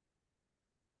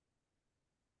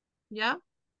 ¿Ya?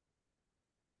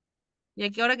 Y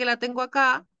aquí ahora que la tengo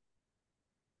acá,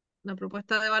 la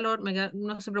propuesta de valor,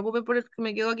 no se preocupe por el que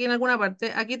me quedó aquí en alguna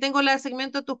parte. Aquí tengo la de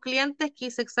segmento de tus clientes que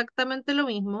hice exactamente lo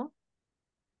mismo.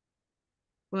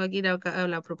 Voy a ir acá a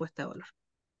la propuesta de valor.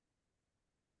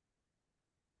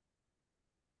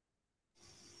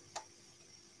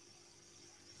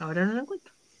 Ahora no la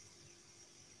encuentro.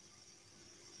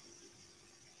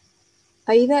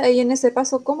 Ahí en ese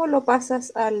paso, ¿cómo lo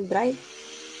pasas al Drive?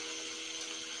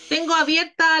 Tengo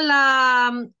abierta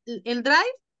el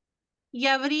Drive y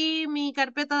abrí mi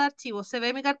carpeta de archivos. ¿Se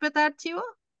ve mi carpeta de archivos?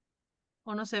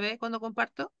 ¿O no se ve cuando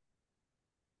comparto?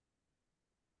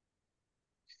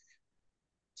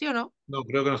 ¿Sí o no? No,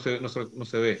 creo que no se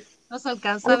ve. ¿No se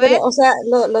alcanza Ah, a pero, ver? o sea,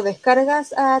 lo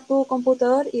descargas a tu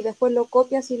computador y después lo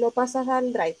copias y lo pasas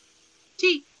al Drive.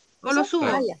 Sí, o lo ¿Eso? Ah,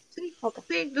 Claro. subo. ya. Sí, Ok.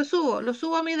 sí, lo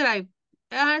subo a mi Drive.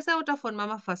 Ah, esa es otra forma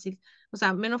más fácil. O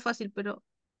sea, menos fácil, pero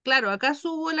claro, acá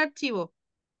subo el archivo.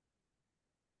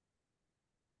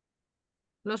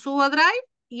 Lo subo a Drive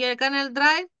y acá en el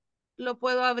Drive lo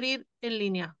puedo abrir en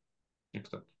línea.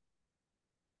 Exacto.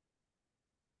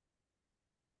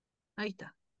 Ahí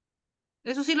está.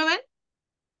 ¿Eso sí lo ven?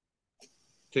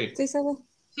 Sí. Sí, se ve.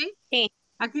 ¿Sí? Sí,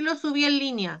 Aquí lo subí en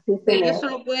línea. sí se Y ve. eso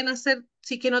lo pueden hacer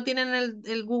si que no tienen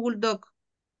el Google Doc.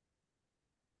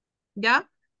 ¿Ya?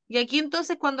 Y aquí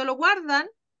entonces cuando lo guardan,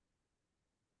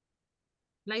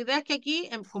 la idea es que aquí,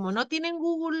 como no tienen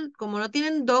Google, como no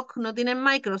tienen Doc, no tienen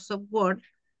Microsoft Word,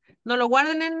 no lo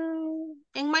guarden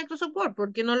en Microsoft Word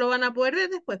porque no lo van a poder ver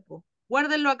después, po.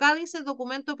 Guárdenlo acá, dice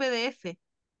documento PDF.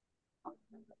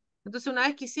 Entonces, una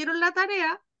vez que hicieron la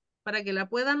tarea, para que la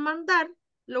puedan mandar,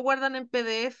 lo guardan en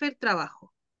PDF el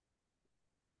trabajo.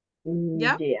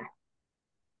 ¿Ya? Ya.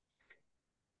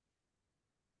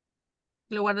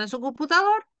 Lo guardan en su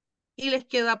computador y les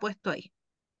queda puesto ahí.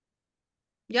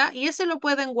 ¿Ya? Y ese lo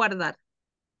pueden guardar.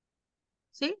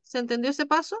 ¿Sí? ¿Se entendió ese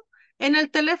paso? En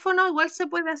el teléfono igual se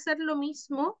puede hacer lo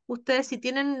mismo. Ustedes si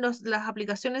tienen las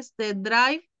aplicaciones de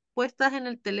Drive puestas en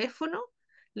el teléfono,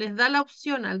 les da la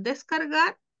opción al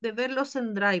descargar de verlos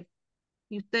en Drive.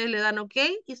 Y ustedes le dan OK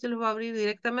y se los va a abrir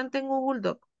directamente en Google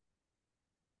Doc.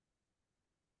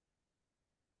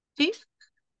 ¿Sí?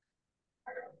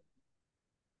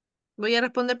 Voy a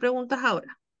responder preguntas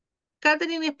ahora.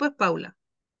 Catherine y después Paula.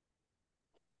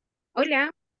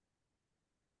 Hola,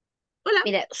 Hola.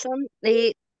 mira, son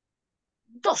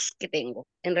dos que tengo,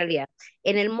 en realidad.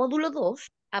 En el módulo 2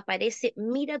 aparece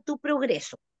Mira tu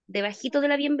progreso, debajito de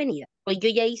la bienvenida. Pues yo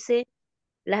ya hice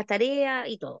las tareas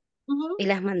y todo, Ujú. y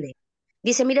las mandé.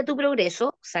 Dice Mira tu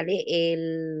progreso, sale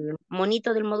el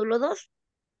monito del módulo 2.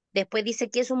 Después dice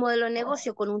que es un modelo de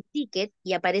negocio con un ticket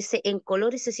y aparece en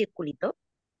color ese circulito.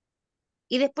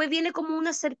 Y después viene como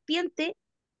una serpiente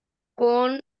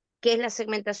con qué es la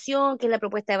segmentación, qué es la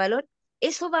propuesta de valor.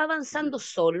 ¿Eso va avanzando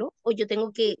solo o yo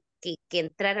tengo que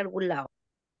entrar a algún lado?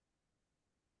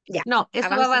 Ya, No, eso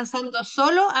va avanza. avanzando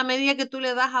solo a medida que tú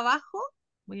le das abajo.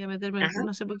 Voy a meterme, Ajá,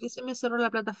 no sé por qué se me cerró la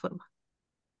plataforma.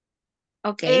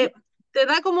 ok. Eh, te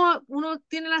da como, uno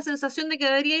tiene la sensación de que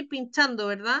debería ir pinchando,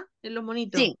 ¿verdad? En los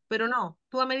monitos, Sí, pero no.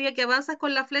 Tú a medida que avanzas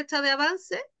con la flecha de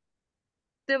avance,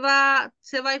 se va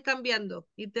a ir cambiando.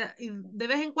 Y de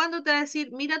vez en cuando te va a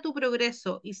decir, mira tu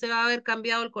progreso, y se va a haber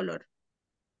cambiado el color.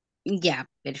 ya,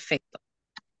 perfecto.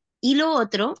 Y lo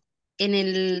otro, en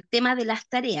el tema de las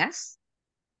tareas,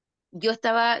 yo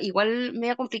estaba igual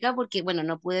media complicada porque, bueno,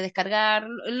 no pude descargar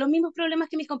los mismos problemas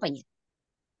que mis compañeros.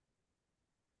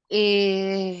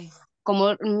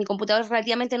 como mi computador es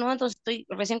relativamente nuevo, entonces estoy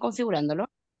recién configurándolo.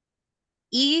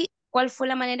 ¿Y cuál fue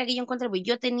la manera que yo encontré? Pues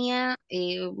yo tenía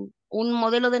un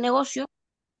modelo de negocio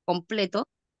completo,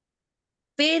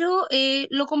 pero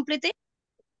lo completé,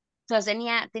 o sea,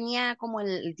 tenía como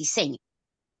el diseño.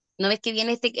 ¿No ves que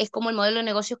viene este, es como el modelo de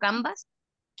negocio Canvas?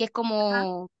 Que es Ajá.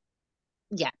 como,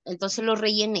 ya, entonces lo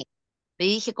rellené. Le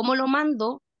dije, ¿cómo lo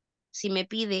mando? Si me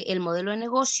pide el modelo de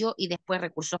negocio y después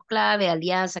recursos clave,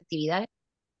 alianza, actividades.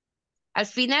 Al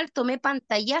final tomé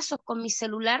pantallazos con mi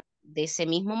celular de ese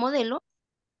mismo modelo,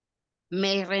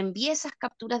 me reenvié esas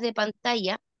capturas de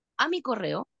pantalla a mi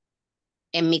correo.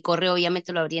 En mi correo,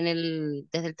 obviamente, lo abrí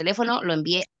desde el teléfono, lo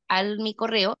envié al mi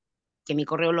correo, que mi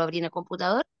correo lo abrí en el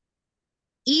computador,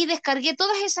 y descargué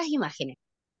todas esas imágenes.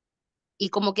 Y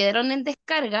como quedaron en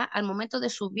descarga, al momento de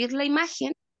subir la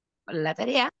imagen, la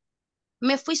tarea,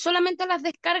 me fui solamente a las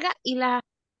descargas y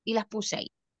las puse ahí,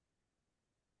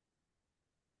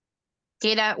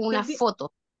 que era Te una enti-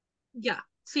 foto. Ya,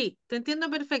 sí, te entiendo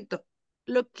perfecto.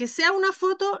 Lo que sea una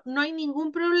foto, no hay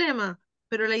ningún problema,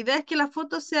 pero la idea es que la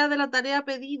foto sea de la tarea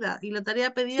pedida y la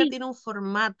tarea pedida Sí, tiene un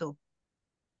formato.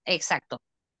 exacto.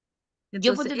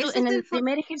 Yo Entonces, ponte tú, ese en es el el...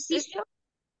 primer eh, ejercicio,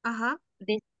 ajá,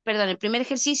 perdón, el primer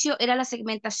ejercicio era la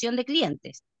segmentación de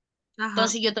clientes. ajá,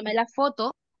 Entonces yo tomé la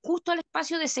foto justo al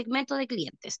espacio de segmento de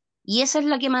clientes y esa es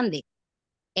la que mandé.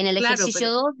 En el claro, ejercicio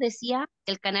pero 2 decía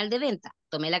el canal de venta.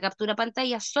 Tomé la captura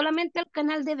pantalla solamente al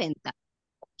canal de venta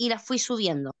y la fui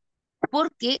subiendo.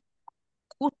 Porque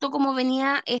justo como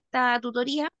venía esta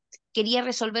tutoría, quería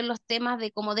resolver los temas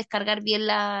de cómo descargar bien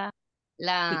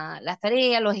sí. las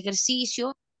tareas, los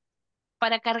ejercicios.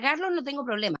 Para cargarlos no tengo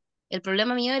problema. El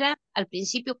problema mío era al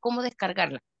principio cómo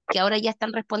descargarla, que ahora ya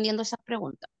están respondiendo esas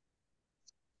preguntas.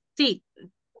 Sí,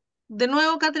 de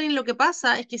nuevo, Catherine, lo que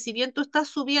pasa es que si bien tú estás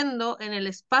subiendo en el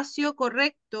espacio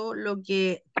correcto lo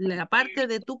que la parte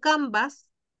de tu Canvas,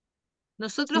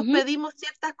 nosotros Ujú. pedimos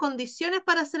ciertas condiciones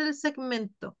para hacer el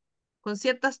segmento, con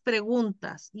ciertas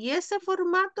preguntas, y ese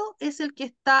formato es el que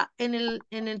está en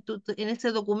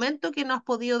ese documento que no has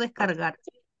podido descargar.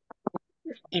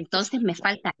 Entonces me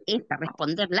falta esta,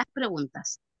 responder las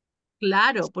preguntas.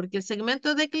 Claro, porque el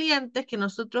segmento de clientes que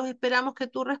nosotros esperamos que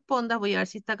tú respondas, voy a ver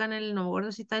si está acá no me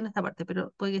acuerdo si está en esta parte,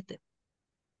 pero puede que esté,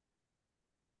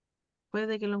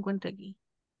 puede que lo encuentre aquí.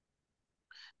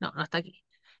 No, no está aquí.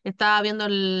 Estaba viendo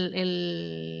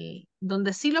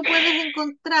donde sí lo puedes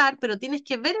encontrar, pero tienes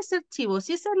que ver ese archivo.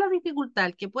 Si esa es la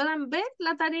dificultad, que puedan ver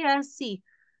la tarea en sí.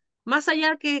 Más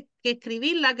allá que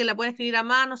escribirla, que la pueden escribir a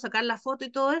mano, sacar la foto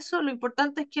y todo eso, lo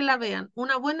importante es que la vean.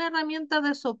 Una buena herramienta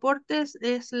de soportes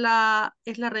es la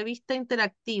revista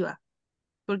interactiva,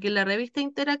 porque la revista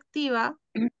interactiva,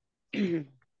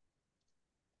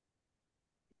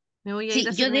 me voy a ir Sí,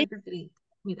 a segmento 3.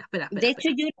 Mira, espera, espera, de hecho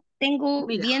espera. yo tengo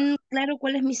Mira, bien claro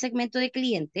cuál es mi segmento de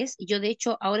clientes. Yo de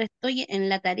hecho ahora estoy en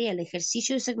la tarea, el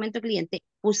ejercicio de segmento de cliente,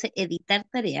 puse editar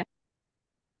tarea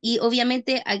y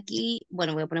obviamente aquí,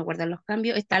 bueno, voy a poner guardar los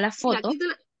cambios, está la mira, foto,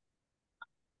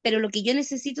 pero lo que yo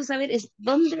necesito saber es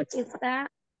dónde están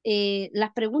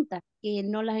las preguntas, que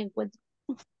no las encuentro.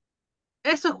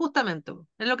 eso es justamente,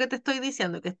 es lo que te estoy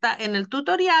diciendo, que está en el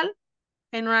tutorial,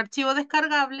 en un archivo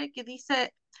descargable que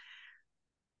dice,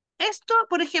 esto,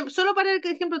 por ejemplo, solo para el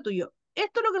ejemplo tuyo,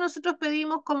 esto es lo que nosotros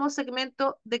pedimos como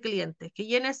segmento de clientes, que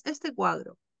llenes este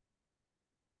cuadro.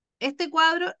 Este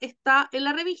cuadro está en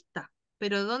la revista,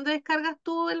 pero ¿dónde descargas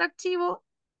tú el archivo?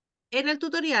 En el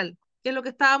tutorial, que es lo que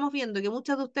estábamos viendo, que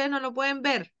muchos de ustedes no lo pueden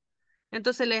ver.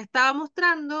 Entonces les estaba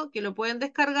mostrando que lo pueden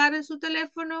descargar en su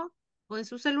teléfono o en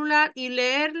su celular y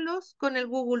leerlos con el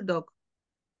Google Doc,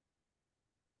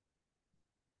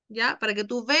 ¿ya? Para que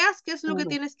tú veas qué es lo que Mm,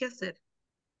 tienes que hacer.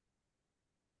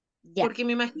 ya, Porque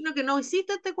me imagino que no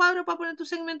hiciste este cuadro para poner tu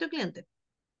segmento de cliente.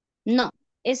 no,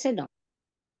 ese no.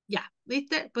 Ya,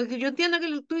 ¿viste? Porque yo entiendo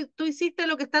que tú hiciste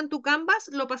lo que está en tu Canvas,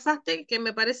 lo pasaste, que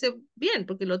me parece bien,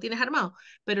 porque lo tienes armado,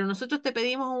 pero nosotros te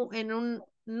pedimos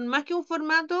más que un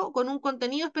formato, con un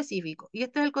contenido específico, y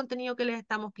este es el contenido que les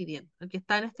estamos pidiendo, el que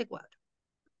está en este cuadro.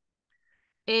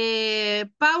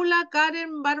 Paula,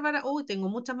 Karen, Bárbara, uy, tengo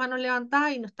muchas manos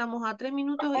levantadas y no estamos a 3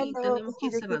 minutos y Aló, tenemos que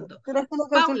ir yo cerrando. quiero hacer una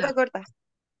consulta Paula, corta.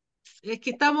 es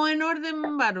que estamos en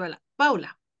orden, Bárbara.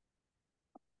 Paula,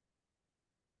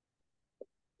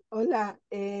 Hola,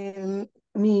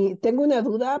 tengo una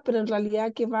duda, pero en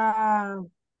realidad que va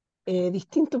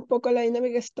distinto un poco a la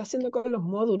dinámica que se está haciendo con los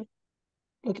módulos.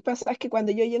 Lo que pasa es que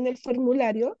cuando yo llené el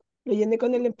formulario, lo llené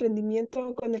con el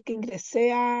emprendimiento con el que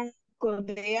ingresé a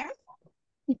Codea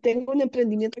y tengo un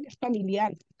emprendimiento que es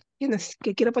familiar,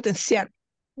 que quiero potenciar.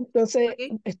 Entonces,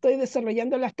 ¿ok? estoy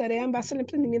desarrollando las tareas en base al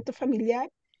emprendimiento familiar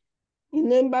y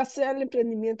no en base al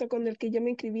emprendimiento con el que yo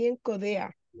me inscribí en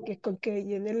CODEA, que es con que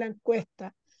llené la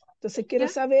encuesta. Entonces quiero ¿Ya?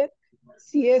 saber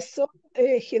si eso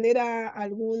genera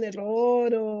algún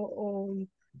error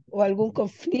o algún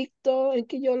conflicto en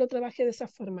que yo lo trabaje de esa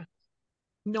forma.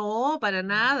 No, para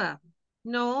nada.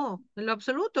 No, en lo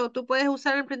absoluto. Tú puedes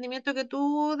usar el emprendimiento que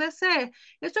tú desees.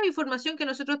 Esto es información que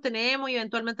nosotros tenemos y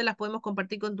eventualmente las podemos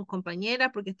compartir con tus compañeras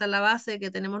porque está en la base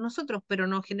que tenemos nosotros, pero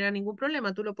no genera ningún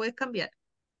problema. Tú lo puedes cambiar.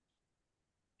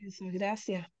 Eso,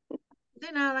 gracias.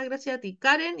 De nada, gracias a ti.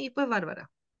 Karen y pues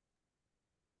Bárbara.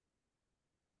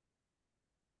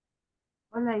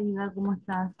 Hola Ida, ¿cómo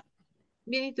estás?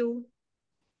 Bien, ¿y tú?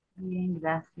 Bien,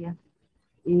 gracias.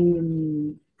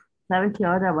 Em, sabes que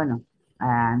ahora, bueno,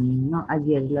 no,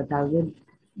 ayer la tarde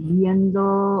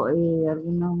viendo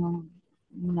algunas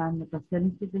unas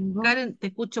anotaciones que tengo. Karen, te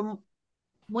escucho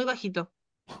muy bajito.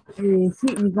 Sí,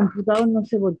 mi computador no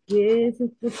sé por qué se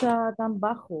escucha tan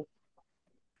bajo.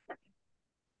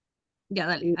 Ya,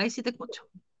 dale, Eh, ahí sí te escucho.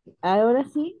 ahora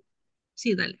sí,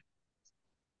 Sí, dale.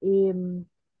 em,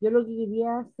 yo lo que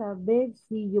quería saber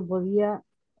si yo podía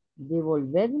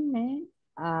devolverme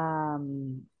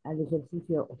al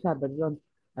ejercicio, o sea, perdón,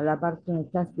 a la parte donde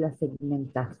está la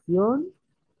segmentación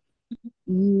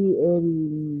y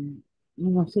y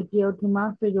no sé qué otro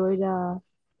más, pero era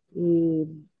eh,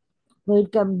 poder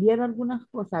cambiar algunas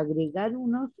cosas, agregar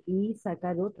unos y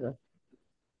sacar otros.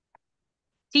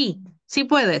 Sí, sí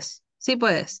puedes, sí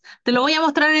puedes. Te lo voy a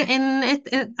mostrar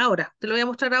ahora, te lo voy a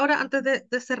mostrar ahora antes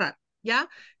de cerrar, ¿ya?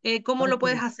 Cómo lo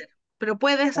puedes Ok, hacer. Pero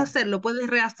puedes ya, hacerlo, puedes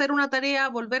rehacer una tarea,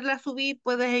 volverla a subir,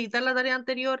 puedes editar la tarea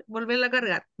anterior, volverla a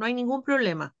cargar. No hay ningún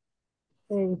problema,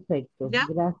 perfecto, ¿ya?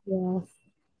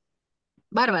 gracias.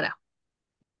 Bárbara,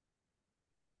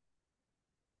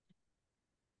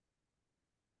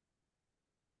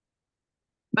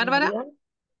 Bárbara, María,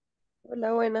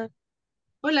 hola, buenas.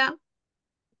 hola,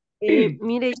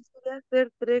 Mire, yo voy a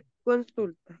hacer 3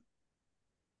 consultas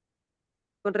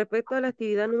con respecto a la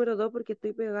actividad número 2 porque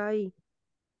estoy pegada ahí.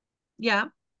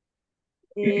 ya.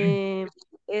 Eh,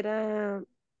 era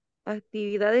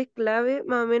actividades clave,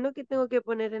 más o menos, que tengo que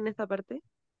poner en esta parte.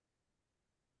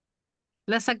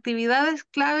 Las actividades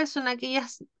claves son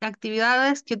aquellas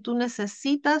actividades que tú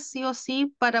necesitas sí o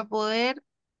sí para poder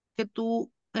que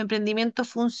tu emprendimiento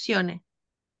funcione.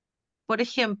 Por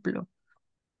ejemplo,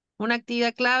 una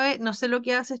actividad clave, no sé lo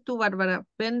que haces tú, Bárbara.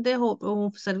 ¿Vendes o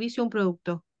un servicio o un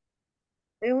producto?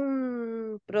 Es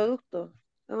un producto,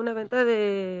 es una venta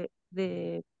de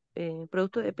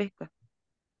productos de pesca.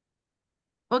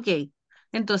 Ok.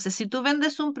 Entonces, si tú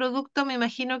vendes un producto, me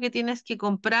imagino que tienes que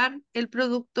comprar el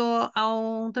producto a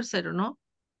un tercero, ¿no?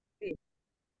 Sí.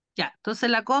 Ya. Entonces,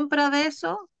 la compra de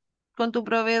eso con tu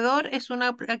proveedor es una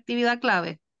actividad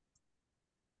clave.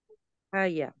 Ah,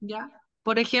 ya. ¿Ya?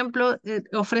 Por ejemplo,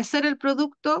 ofrecer el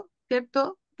producto,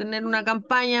 ¿cierto? Tener una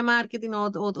campaña de marketing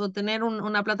o tener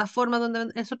una plataforma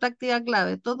donde es otra actividad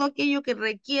clave. Todo aquello que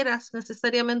requieras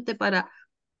necesariamente para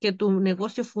que tu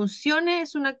negocio funcione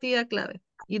es una actividad clave.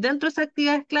 Y dentro de esas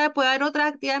actividades clave puede haber otras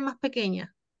actividades más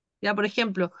pequeñas. Ya, por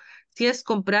ejemplo, si es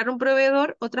comprar un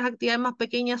proveedor, otras actividades más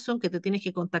pequeñas son que te tienes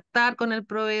que contactar con el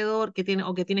proveedor,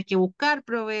 o que tienes que buscar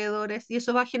proveedores, y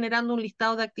eso va generando un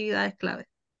listado de actividades clave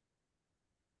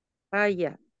Ah,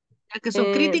 ya. ya que son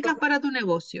críticas Entonces, para tu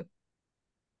negocio.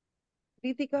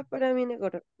 críticas para mi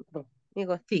negocio.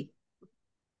 Negocio. Sí,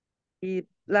 Y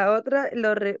la otra,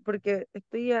 porque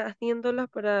estoy haciéndolas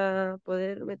para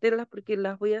poder meterlas, porque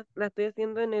las estoy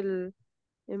haciendo en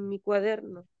mi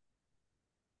cuaderno,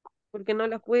 porque no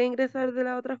las puedo ingresar de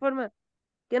la otra forma,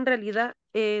 que en realidad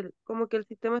como que el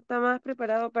sistema está más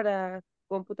preparado para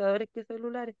computadores que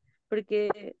celulares,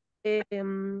 porque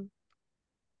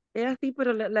es así,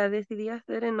 pero la decidí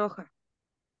hacer en hoja.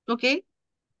 ¿ok?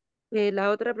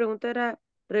 La otra pregunta era,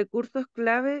 recursos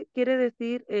clave, quiere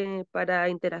decir para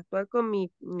interactuar con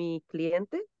mis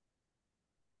clientes.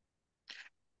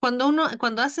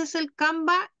 Cuando haces el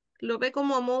Canva, lo ve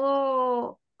como a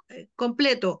modo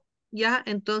completo, ¿ya?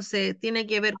 Entonces, tiene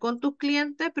que ver con tus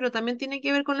clientes, pero también tiene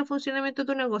que ver con el funcionamiento de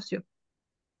tu negocio,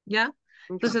 ¿ya?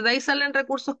 Ya. Entonces, de ahí salen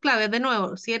recursos claves. De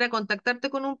nuevo, si era contactarte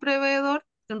con un proveedor,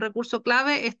 un recurso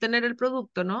clave es tener el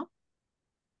producto, ¿no?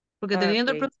 Porque Ah,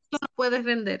 teniendo el ok. producto no puedes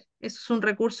vender. Eso es un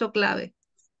recurso clave.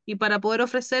 Y para poder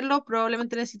ofrecerlo,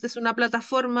 probablemente necesites una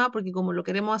plataforma, porque como lo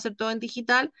queremos hacer todo en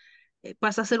digital,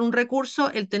 pasa a ser un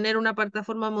recurso el tener una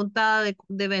plataforma montada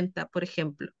de venta, por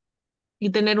ejemplo,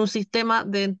 y tener un sistema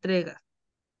de entrega.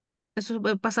 Esos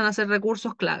pasan a ser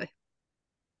recursos clave.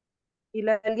 Y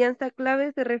la alianza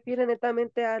clave se refiere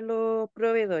netamente a los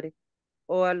proveedores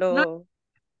o a No, los...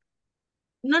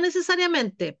 No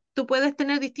necesariamente. Tú puedes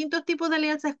tener distintos tipos de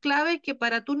alianzas clave que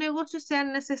para tu negocio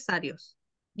sean necesarios,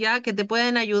 ya que te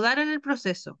pueden ayudar en el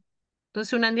proceso.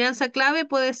 Entonces, una alianza clave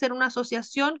puede ser una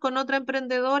asociación con otra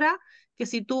emprendedora que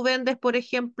si tú vendes, por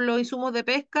ejemplo, insumos de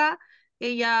pesca,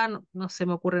 ella, no se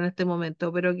me ocurre en este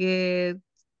momento, pero que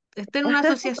esté en una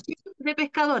asociación de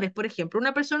pescadores, por ejemplo.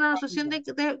 Una persona en una asociación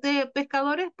Ya. de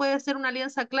pescadores puede ser una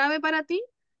alianza clave para ti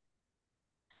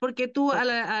porque tú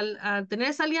al tener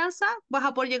esa alianza vas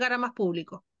a poder llegar a más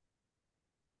público.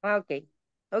 Ah, ok.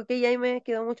 Ok, ahí me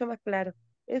quedó mucho más claro.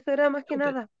 Eso era más que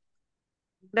Súper, nada.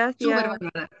 súper, Gracias.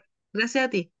 Bárbara. Gracias a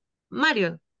ti.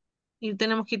 Marion, y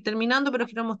tenemos que ir terminando, pero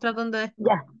quiero mostrar dónde.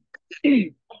 Ya.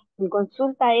 Mi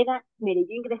consulta era, mire,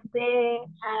 yo ingresé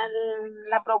a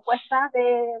la propuesta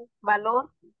de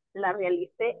valor, la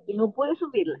realicé y no pude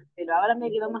subirla, pero ahora me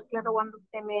quedó más claro cuando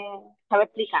usted me estaba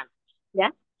explicando,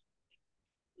 ¿ya?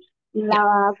 Ya.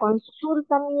 La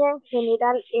consulta mía en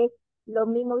general es lo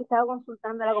mismo que estaba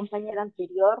consultando a la compañera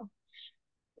anterior,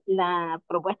 la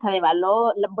propuesta de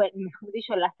valor, bueno, mejor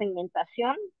dicho, la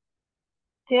segmentación,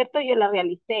 ¿cierto? Yo la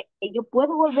realicé. Y yo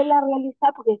puedo volverla a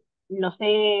realizar porque no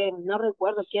sé, no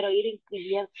recuerdo, quiero ir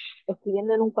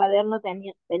escribiendo en un cuaderno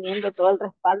teniendo todo el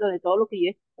respaldo de todo lo que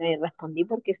yo respondí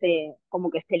porque como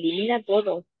que se elimina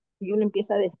todo y uno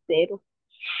empieza de cero.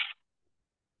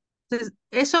 Entonces,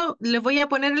 eso les voy a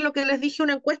poner en lo que les dije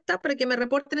una encuesta para que me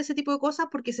reporten ese tipo de cosas,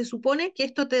 porque se supone que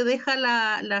esto te deja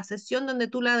la sesión donde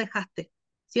tú la dejaste.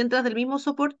 Si entras del mismo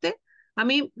soporte, a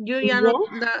mí yo ya ¿Ya? no,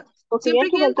 Porque yo siempre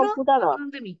entro que del entro, computador. hablan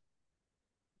de mí.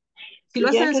 Si lo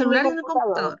Y yo haces en el entro en mi celular y en el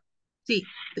computador. computador. Sí,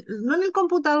 no en el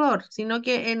computador, sino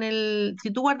que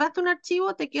si tú guardaste un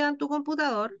archivo, te queda en tu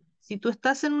computador. Si tú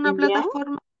estás en una ¿Ya?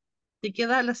 plataforma, te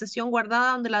queda la sesión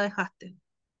guardada donde la dejaste.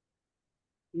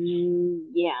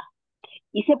 Ya.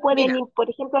 Y se pueden, Mira, por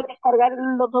ejemplo, descargar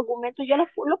los documentos, yo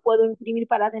los puedo imprimir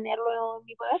para tenerlo en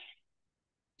mi poder.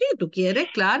 si tú quieres,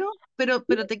 claro, pero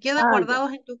te quedan Ah, ya.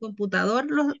 guardados en tu computador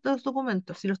los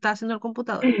documentos, si lo estás haciendo en el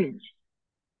computador.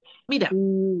 Mira,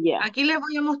 Ya. aquí les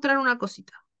voy a mostrar una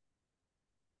cosita.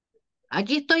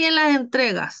 Aquí estoy en las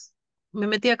entregas. Me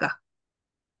metí acá.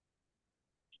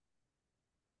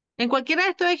 En cualquiera de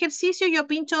estos ejercicios yo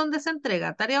pincho donde se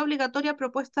entrega. Tarea obligatoria,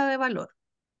 propuesta de valor.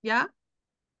 ¿Ya?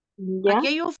 Ya. Aquí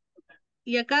hay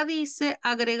y acá dice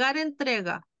agregar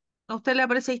entrega. A usted le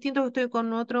aparece distinto que estoy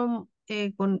con otro,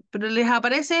 pero les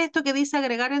aparece esto que dice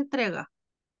agregar entrega.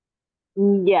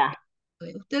 Ya.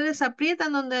 Ustedes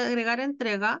aprietan donde agregar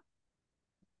entrega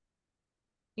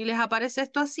y les aparece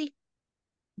esto así,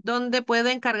 donde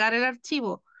pueden cargar el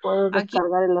archivo. Puedo Aquí,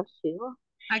 descargar el archivo.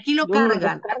 aquí lo Y uno lo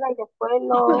cargan, descarga y después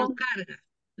lo lo... cargas,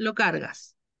 lo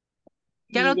cargas.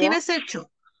 Ya lo Ya. tienes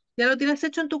hecho. Ya lo tienes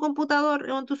hecho en tu computador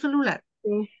o en tu celular,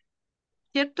 Sí,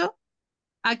 ¿cierto?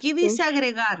 Aquí sí. dice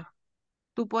agregar.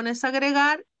 Tú pones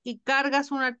agregar y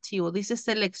cargas un archivo. Dice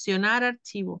seleccionar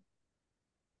archivo.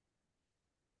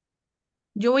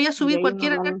 Yo voy a Y subir ahí uno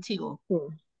cualquier va... archivo. Sí.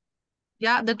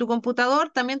 Ya, de tu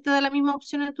computador también te da la misma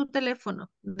opción en tu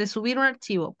teléfono de subir un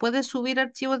archivo. Puedes subir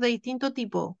archivos de distinto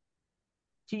tipo.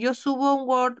 Si yo subo un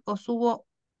Word o subo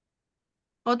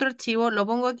otro archivo, lo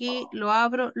pongo aquí, lo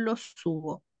abro, lo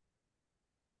subo.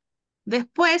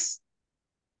 Después,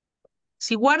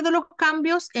 si guardo los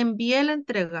cambios, envié la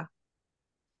entrega.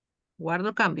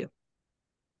 Guardo cambio.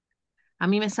 A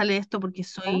mí me sale esto porque ¿Ya?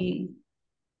 soy...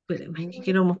 Espérenme, que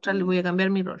quiero mostrarles, voy a cambiar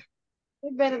mi rol.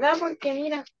 Es verdad, porque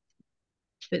mira,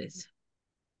 Espérense,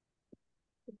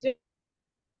 yo-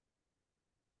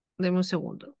 denme un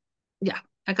segundo. Ya,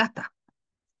 acá está.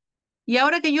 Y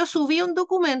ahora que yo subí un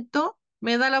documento,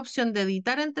 me da la opción de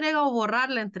editar entrega o borrar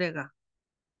la entrega.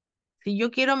 Si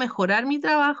yo quiero mejorar mi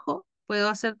trabajo, puedo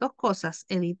hacer dos cosas,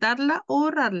 editarla o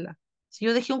borrarla. Si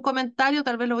yo dejé un comentario,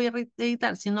 tal vez lo voy a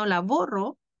editar. Si no, la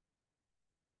borro,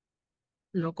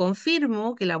 lo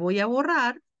confirmo que la voy a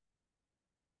borrar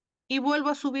y vuelvo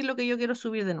a subir lo que yo quiero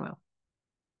subir de nuevo.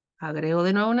 Agrego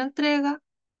de nuevo una entrega,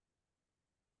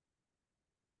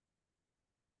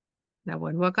 la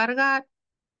vuelvo a cargar,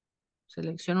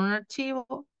 selecciono un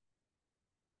archivo,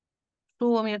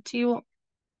 subo mi archivo,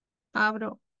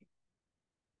 abro,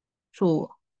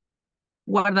 subo,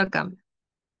 guarda el cambio.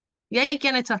 Y ahí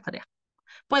quedan hechas las tareas.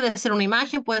 Puede ser una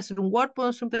imagen, puede ser un Word,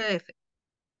 puede ser un PDF.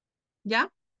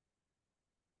 ¿Ya?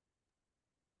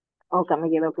 ok, me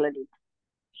quedó clarito.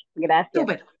 Gracias.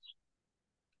 Súper.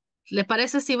 ¿Les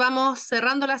parece si vamos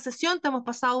cerrando la sesión? Te hemos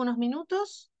pasado unos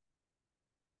minutos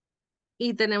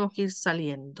y tenemos que ir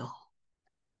saliendo.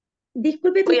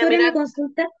 Disculpe, Voy a tutora, una mirar,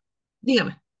 consulta.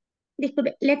 dígame.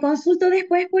 Disculpe, ¿le consulto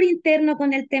después por interno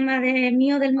con el tema de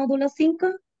mío del módulo 5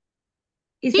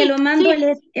 y se Sí, lo mando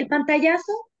sí, el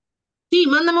pantallazo? sí,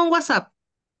 mándame un WhatsApp.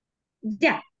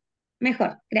 Ya,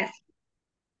 mejor, gracias.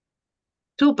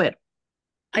 Súper.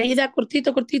 Ahí da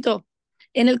cortito, cortito.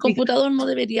 En el Diga. computador no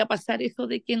debería pasar eso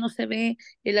de que no se ve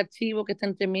el archivo que está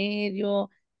entre medio.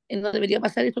 No debería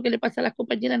pasar eso que le pasa a las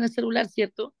compañeras en el celular,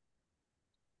 ¿cierto?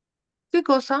 ¿Qué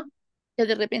cosa? Que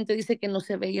de repente dice que no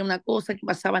se veía una cosa, que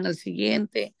pasaban al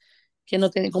siguiente, que no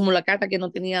tenía, como la carta que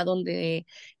no tenía dónde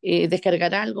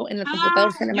descargar algo. En el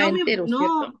computador se ve más entero, ¿cierto?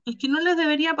 No, es que no les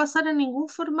debería pasar en ningún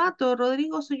formato,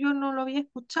 Rodrigo, eso yo no lo había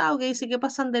escuchado, que dice que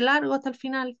pasan de largo hasta el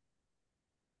final.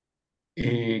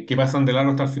 Que pasan de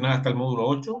largo hasta el final, hasta el módulo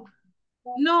 8.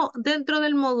 No, dentro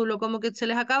del módulo, como que se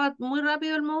les acaba muy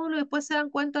rápido el módulo y después se dan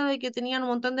cuenta de que tenían un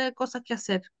montón de cosas que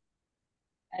hacer.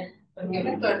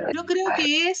 Yo creo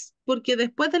que es porque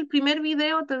después del primer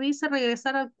video te dice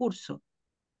regresar al curso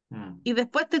Mm, y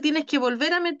después te tienes que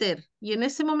volver a meter y en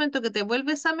ese momento que te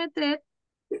vuelves a meter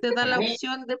te da la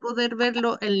opción de poder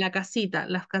verlo en la casita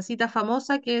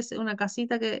famosa que es una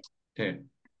casita sí. que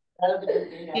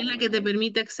es la que te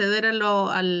permite acceder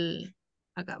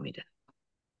acá, mira.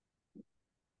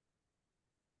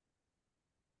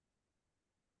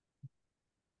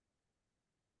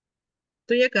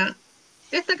 Estoy acá.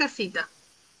 Esta casita.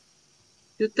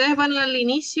 Si ustedes van al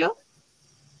inicio,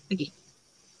 aquí.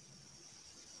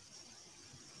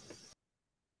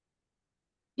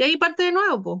 Y ahí parte de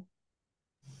nuevo, po.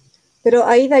 Pero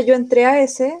Aida, yo entré a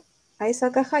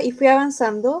esa caja y fui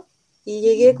avanzando y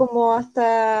llegué como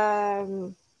hasta,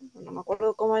 no me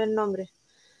acuerdo cómo era el nombre,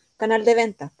 canal de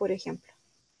ventas, por ejemplo.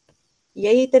 Y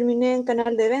ahí terminé en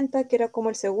canal de ventas, que era como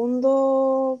el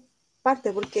segundo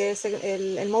parte, porque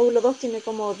el módulo 2 tiene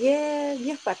como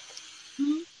 10 partes.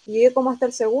 Mm. Llegué como hasta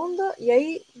el segundo y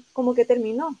ahí como que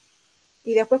terminó.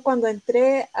 Y después cuando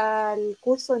entré al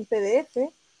curso en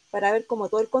PDF para ver como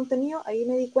todo el contenido, ahí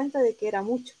me di cuenta de que era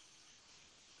mucho.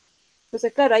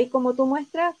 Entonces, claro, ahí como tú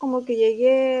muestras, como que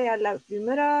llegué a la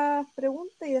primera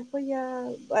pregunta y después ya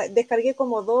descargué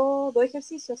como dos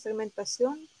ejercicios,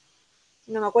 segmentación,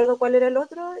 no me acuerdo cuál era el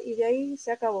otro, y de ahí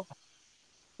se acabó.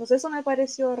 Entonces eso me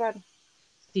pareció raro.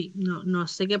 Sí, no, no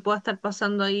sé qué pueda estar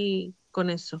pasando ahí con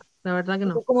eso. La verdad que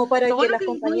no. Como para Lo que bueno las que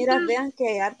compañeras encuentran, vean que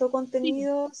hay harto sí,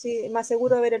 contenido, sí, más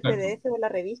seguro ver el Exacto. PDF o la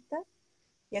revista,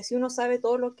 y así uno sabe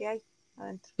todo lo que hay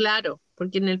adentro. claro,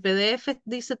 porque en el PDF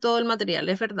dice todo el material,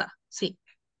 es verdad. Sí,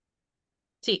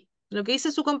 sí. Lo que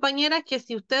dice su compañera es que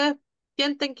si ustedes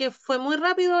sienten que fue muy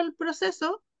rápido el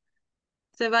proceso,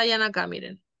 se vayan acá,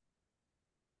 miren.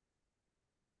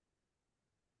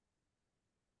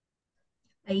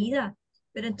 Aida,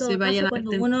 pero en Se todo vayan caso, a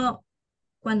ver.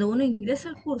 cuando uno ingresa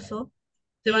al curso,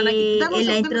 Se van aquí. en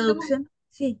la introducción,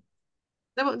 sí,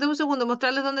 Dame un segundo,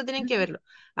 mostrarles dónde tienen que verlo.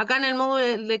 Acá en el módulo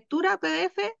de lectura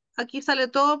PDF, aquí sale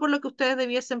todo por lo que ustedes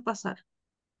debiesen pasar.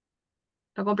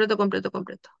 Está completo, completo,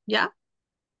 completo. ¿Ya?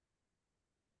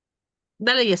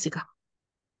 Dale, Jessica.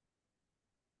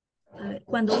 a ver,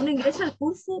 cuando uno ingresa al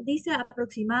curso, dice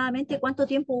aproximadamente cuánto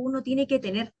tiempo uno tiene que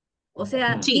tener. O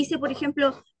sea, Mm, Sí, dice, por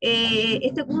ejemplo,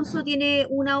 este curso tiene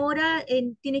una hora,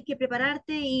 tienes que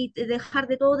prepararte y dejar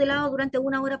de todo de lado durante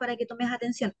una hora para que tomes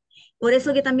atención. Por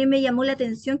eso que también me llamó la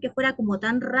atención que fuera como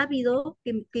tan rápido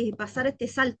que pasara este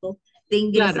salto de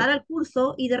ingresar claro. al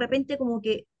curso y de repente como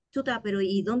que, chuta, pero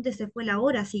 ¿y dónde se fue la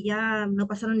hora? Si ya no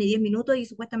pasaron ni 10 minutos y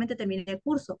supuestamente terminé el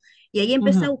curso. Y ahí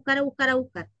empecé a Ujú. buscar, a buscar, a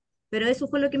buscar. Pero eso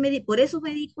fue lo que por eso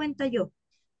me di cuenta yo.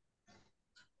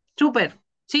 Súper.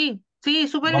 Sí, sí,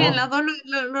 súper bien. Vamos, Las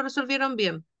dos lo resolvieron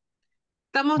bien.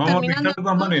 Estamos vamos a terminando revisar de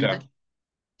todas maneras. entonces.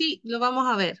 Sí, lo vamos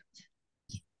a ver.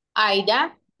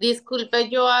 Aida, disculpe,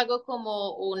 yo hago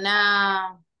como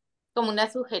una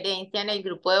sugerencia en el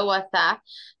grupo de WhatsApp.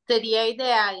 Sería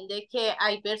ideal de que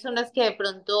hay personas que de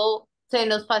pronto se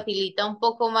nos facilita un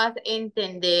poco más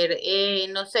entender,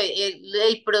 no sé,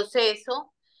 el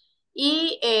proceso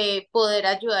y poder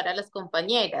ayudar a las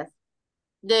compañeras.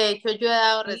 De hecho, yo he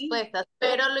dado Sí. respuestas,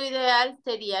 pero lo ideal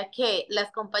sería que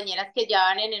las compañeras que ya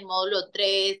van en el módulo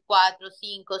 3, 4,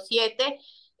 5, 7,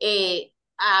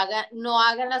 no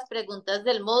hagan las preguntas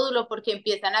del módulo porque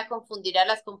empiezan a confundir a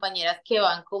las compañeras que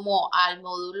van como al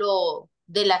módulo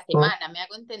de la semana. ¿Me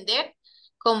hago entender?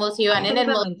 Como si van en el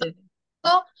módulo Absolutamente.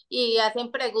 y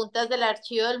hacen preguntas del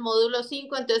archivo del módulo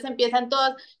 5 entonces empiezan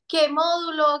todas, ¿qué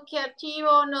módulo? ¿Qué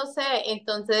archivo? No sé.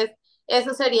 Entonces,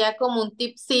 eso sería como un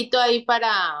tipcito ahí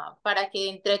para que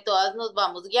entre todas nos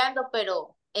vamos guiando,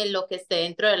 pero en lo que esté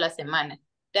dentro de la semana.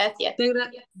 Gracias.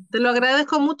 Te lo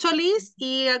agradezco mucho, Liz,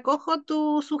 y acojo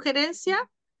tu sugerencia.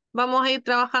 Vamos a ir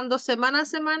trabajando semana a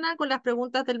semana con las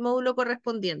preguntas del módulo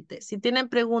correspondiente. Si tienen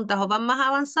preguntas o van más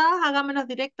avanzadas, háganmelas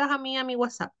directas a mí, a mi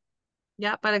WhatsApp,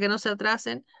 ¿ya? Para que no se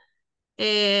atrasen.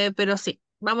 Pero sí,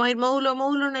 Vamos a ir módulo a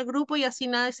módulo en el grupo y así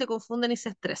nadie se confunde ni se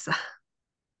estresa.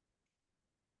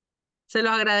 Se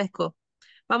los agradezco.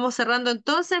 Vamos cerrando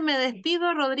entonces, me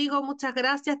despido. Rodrigo, muchas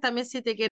gracias. También si te quieres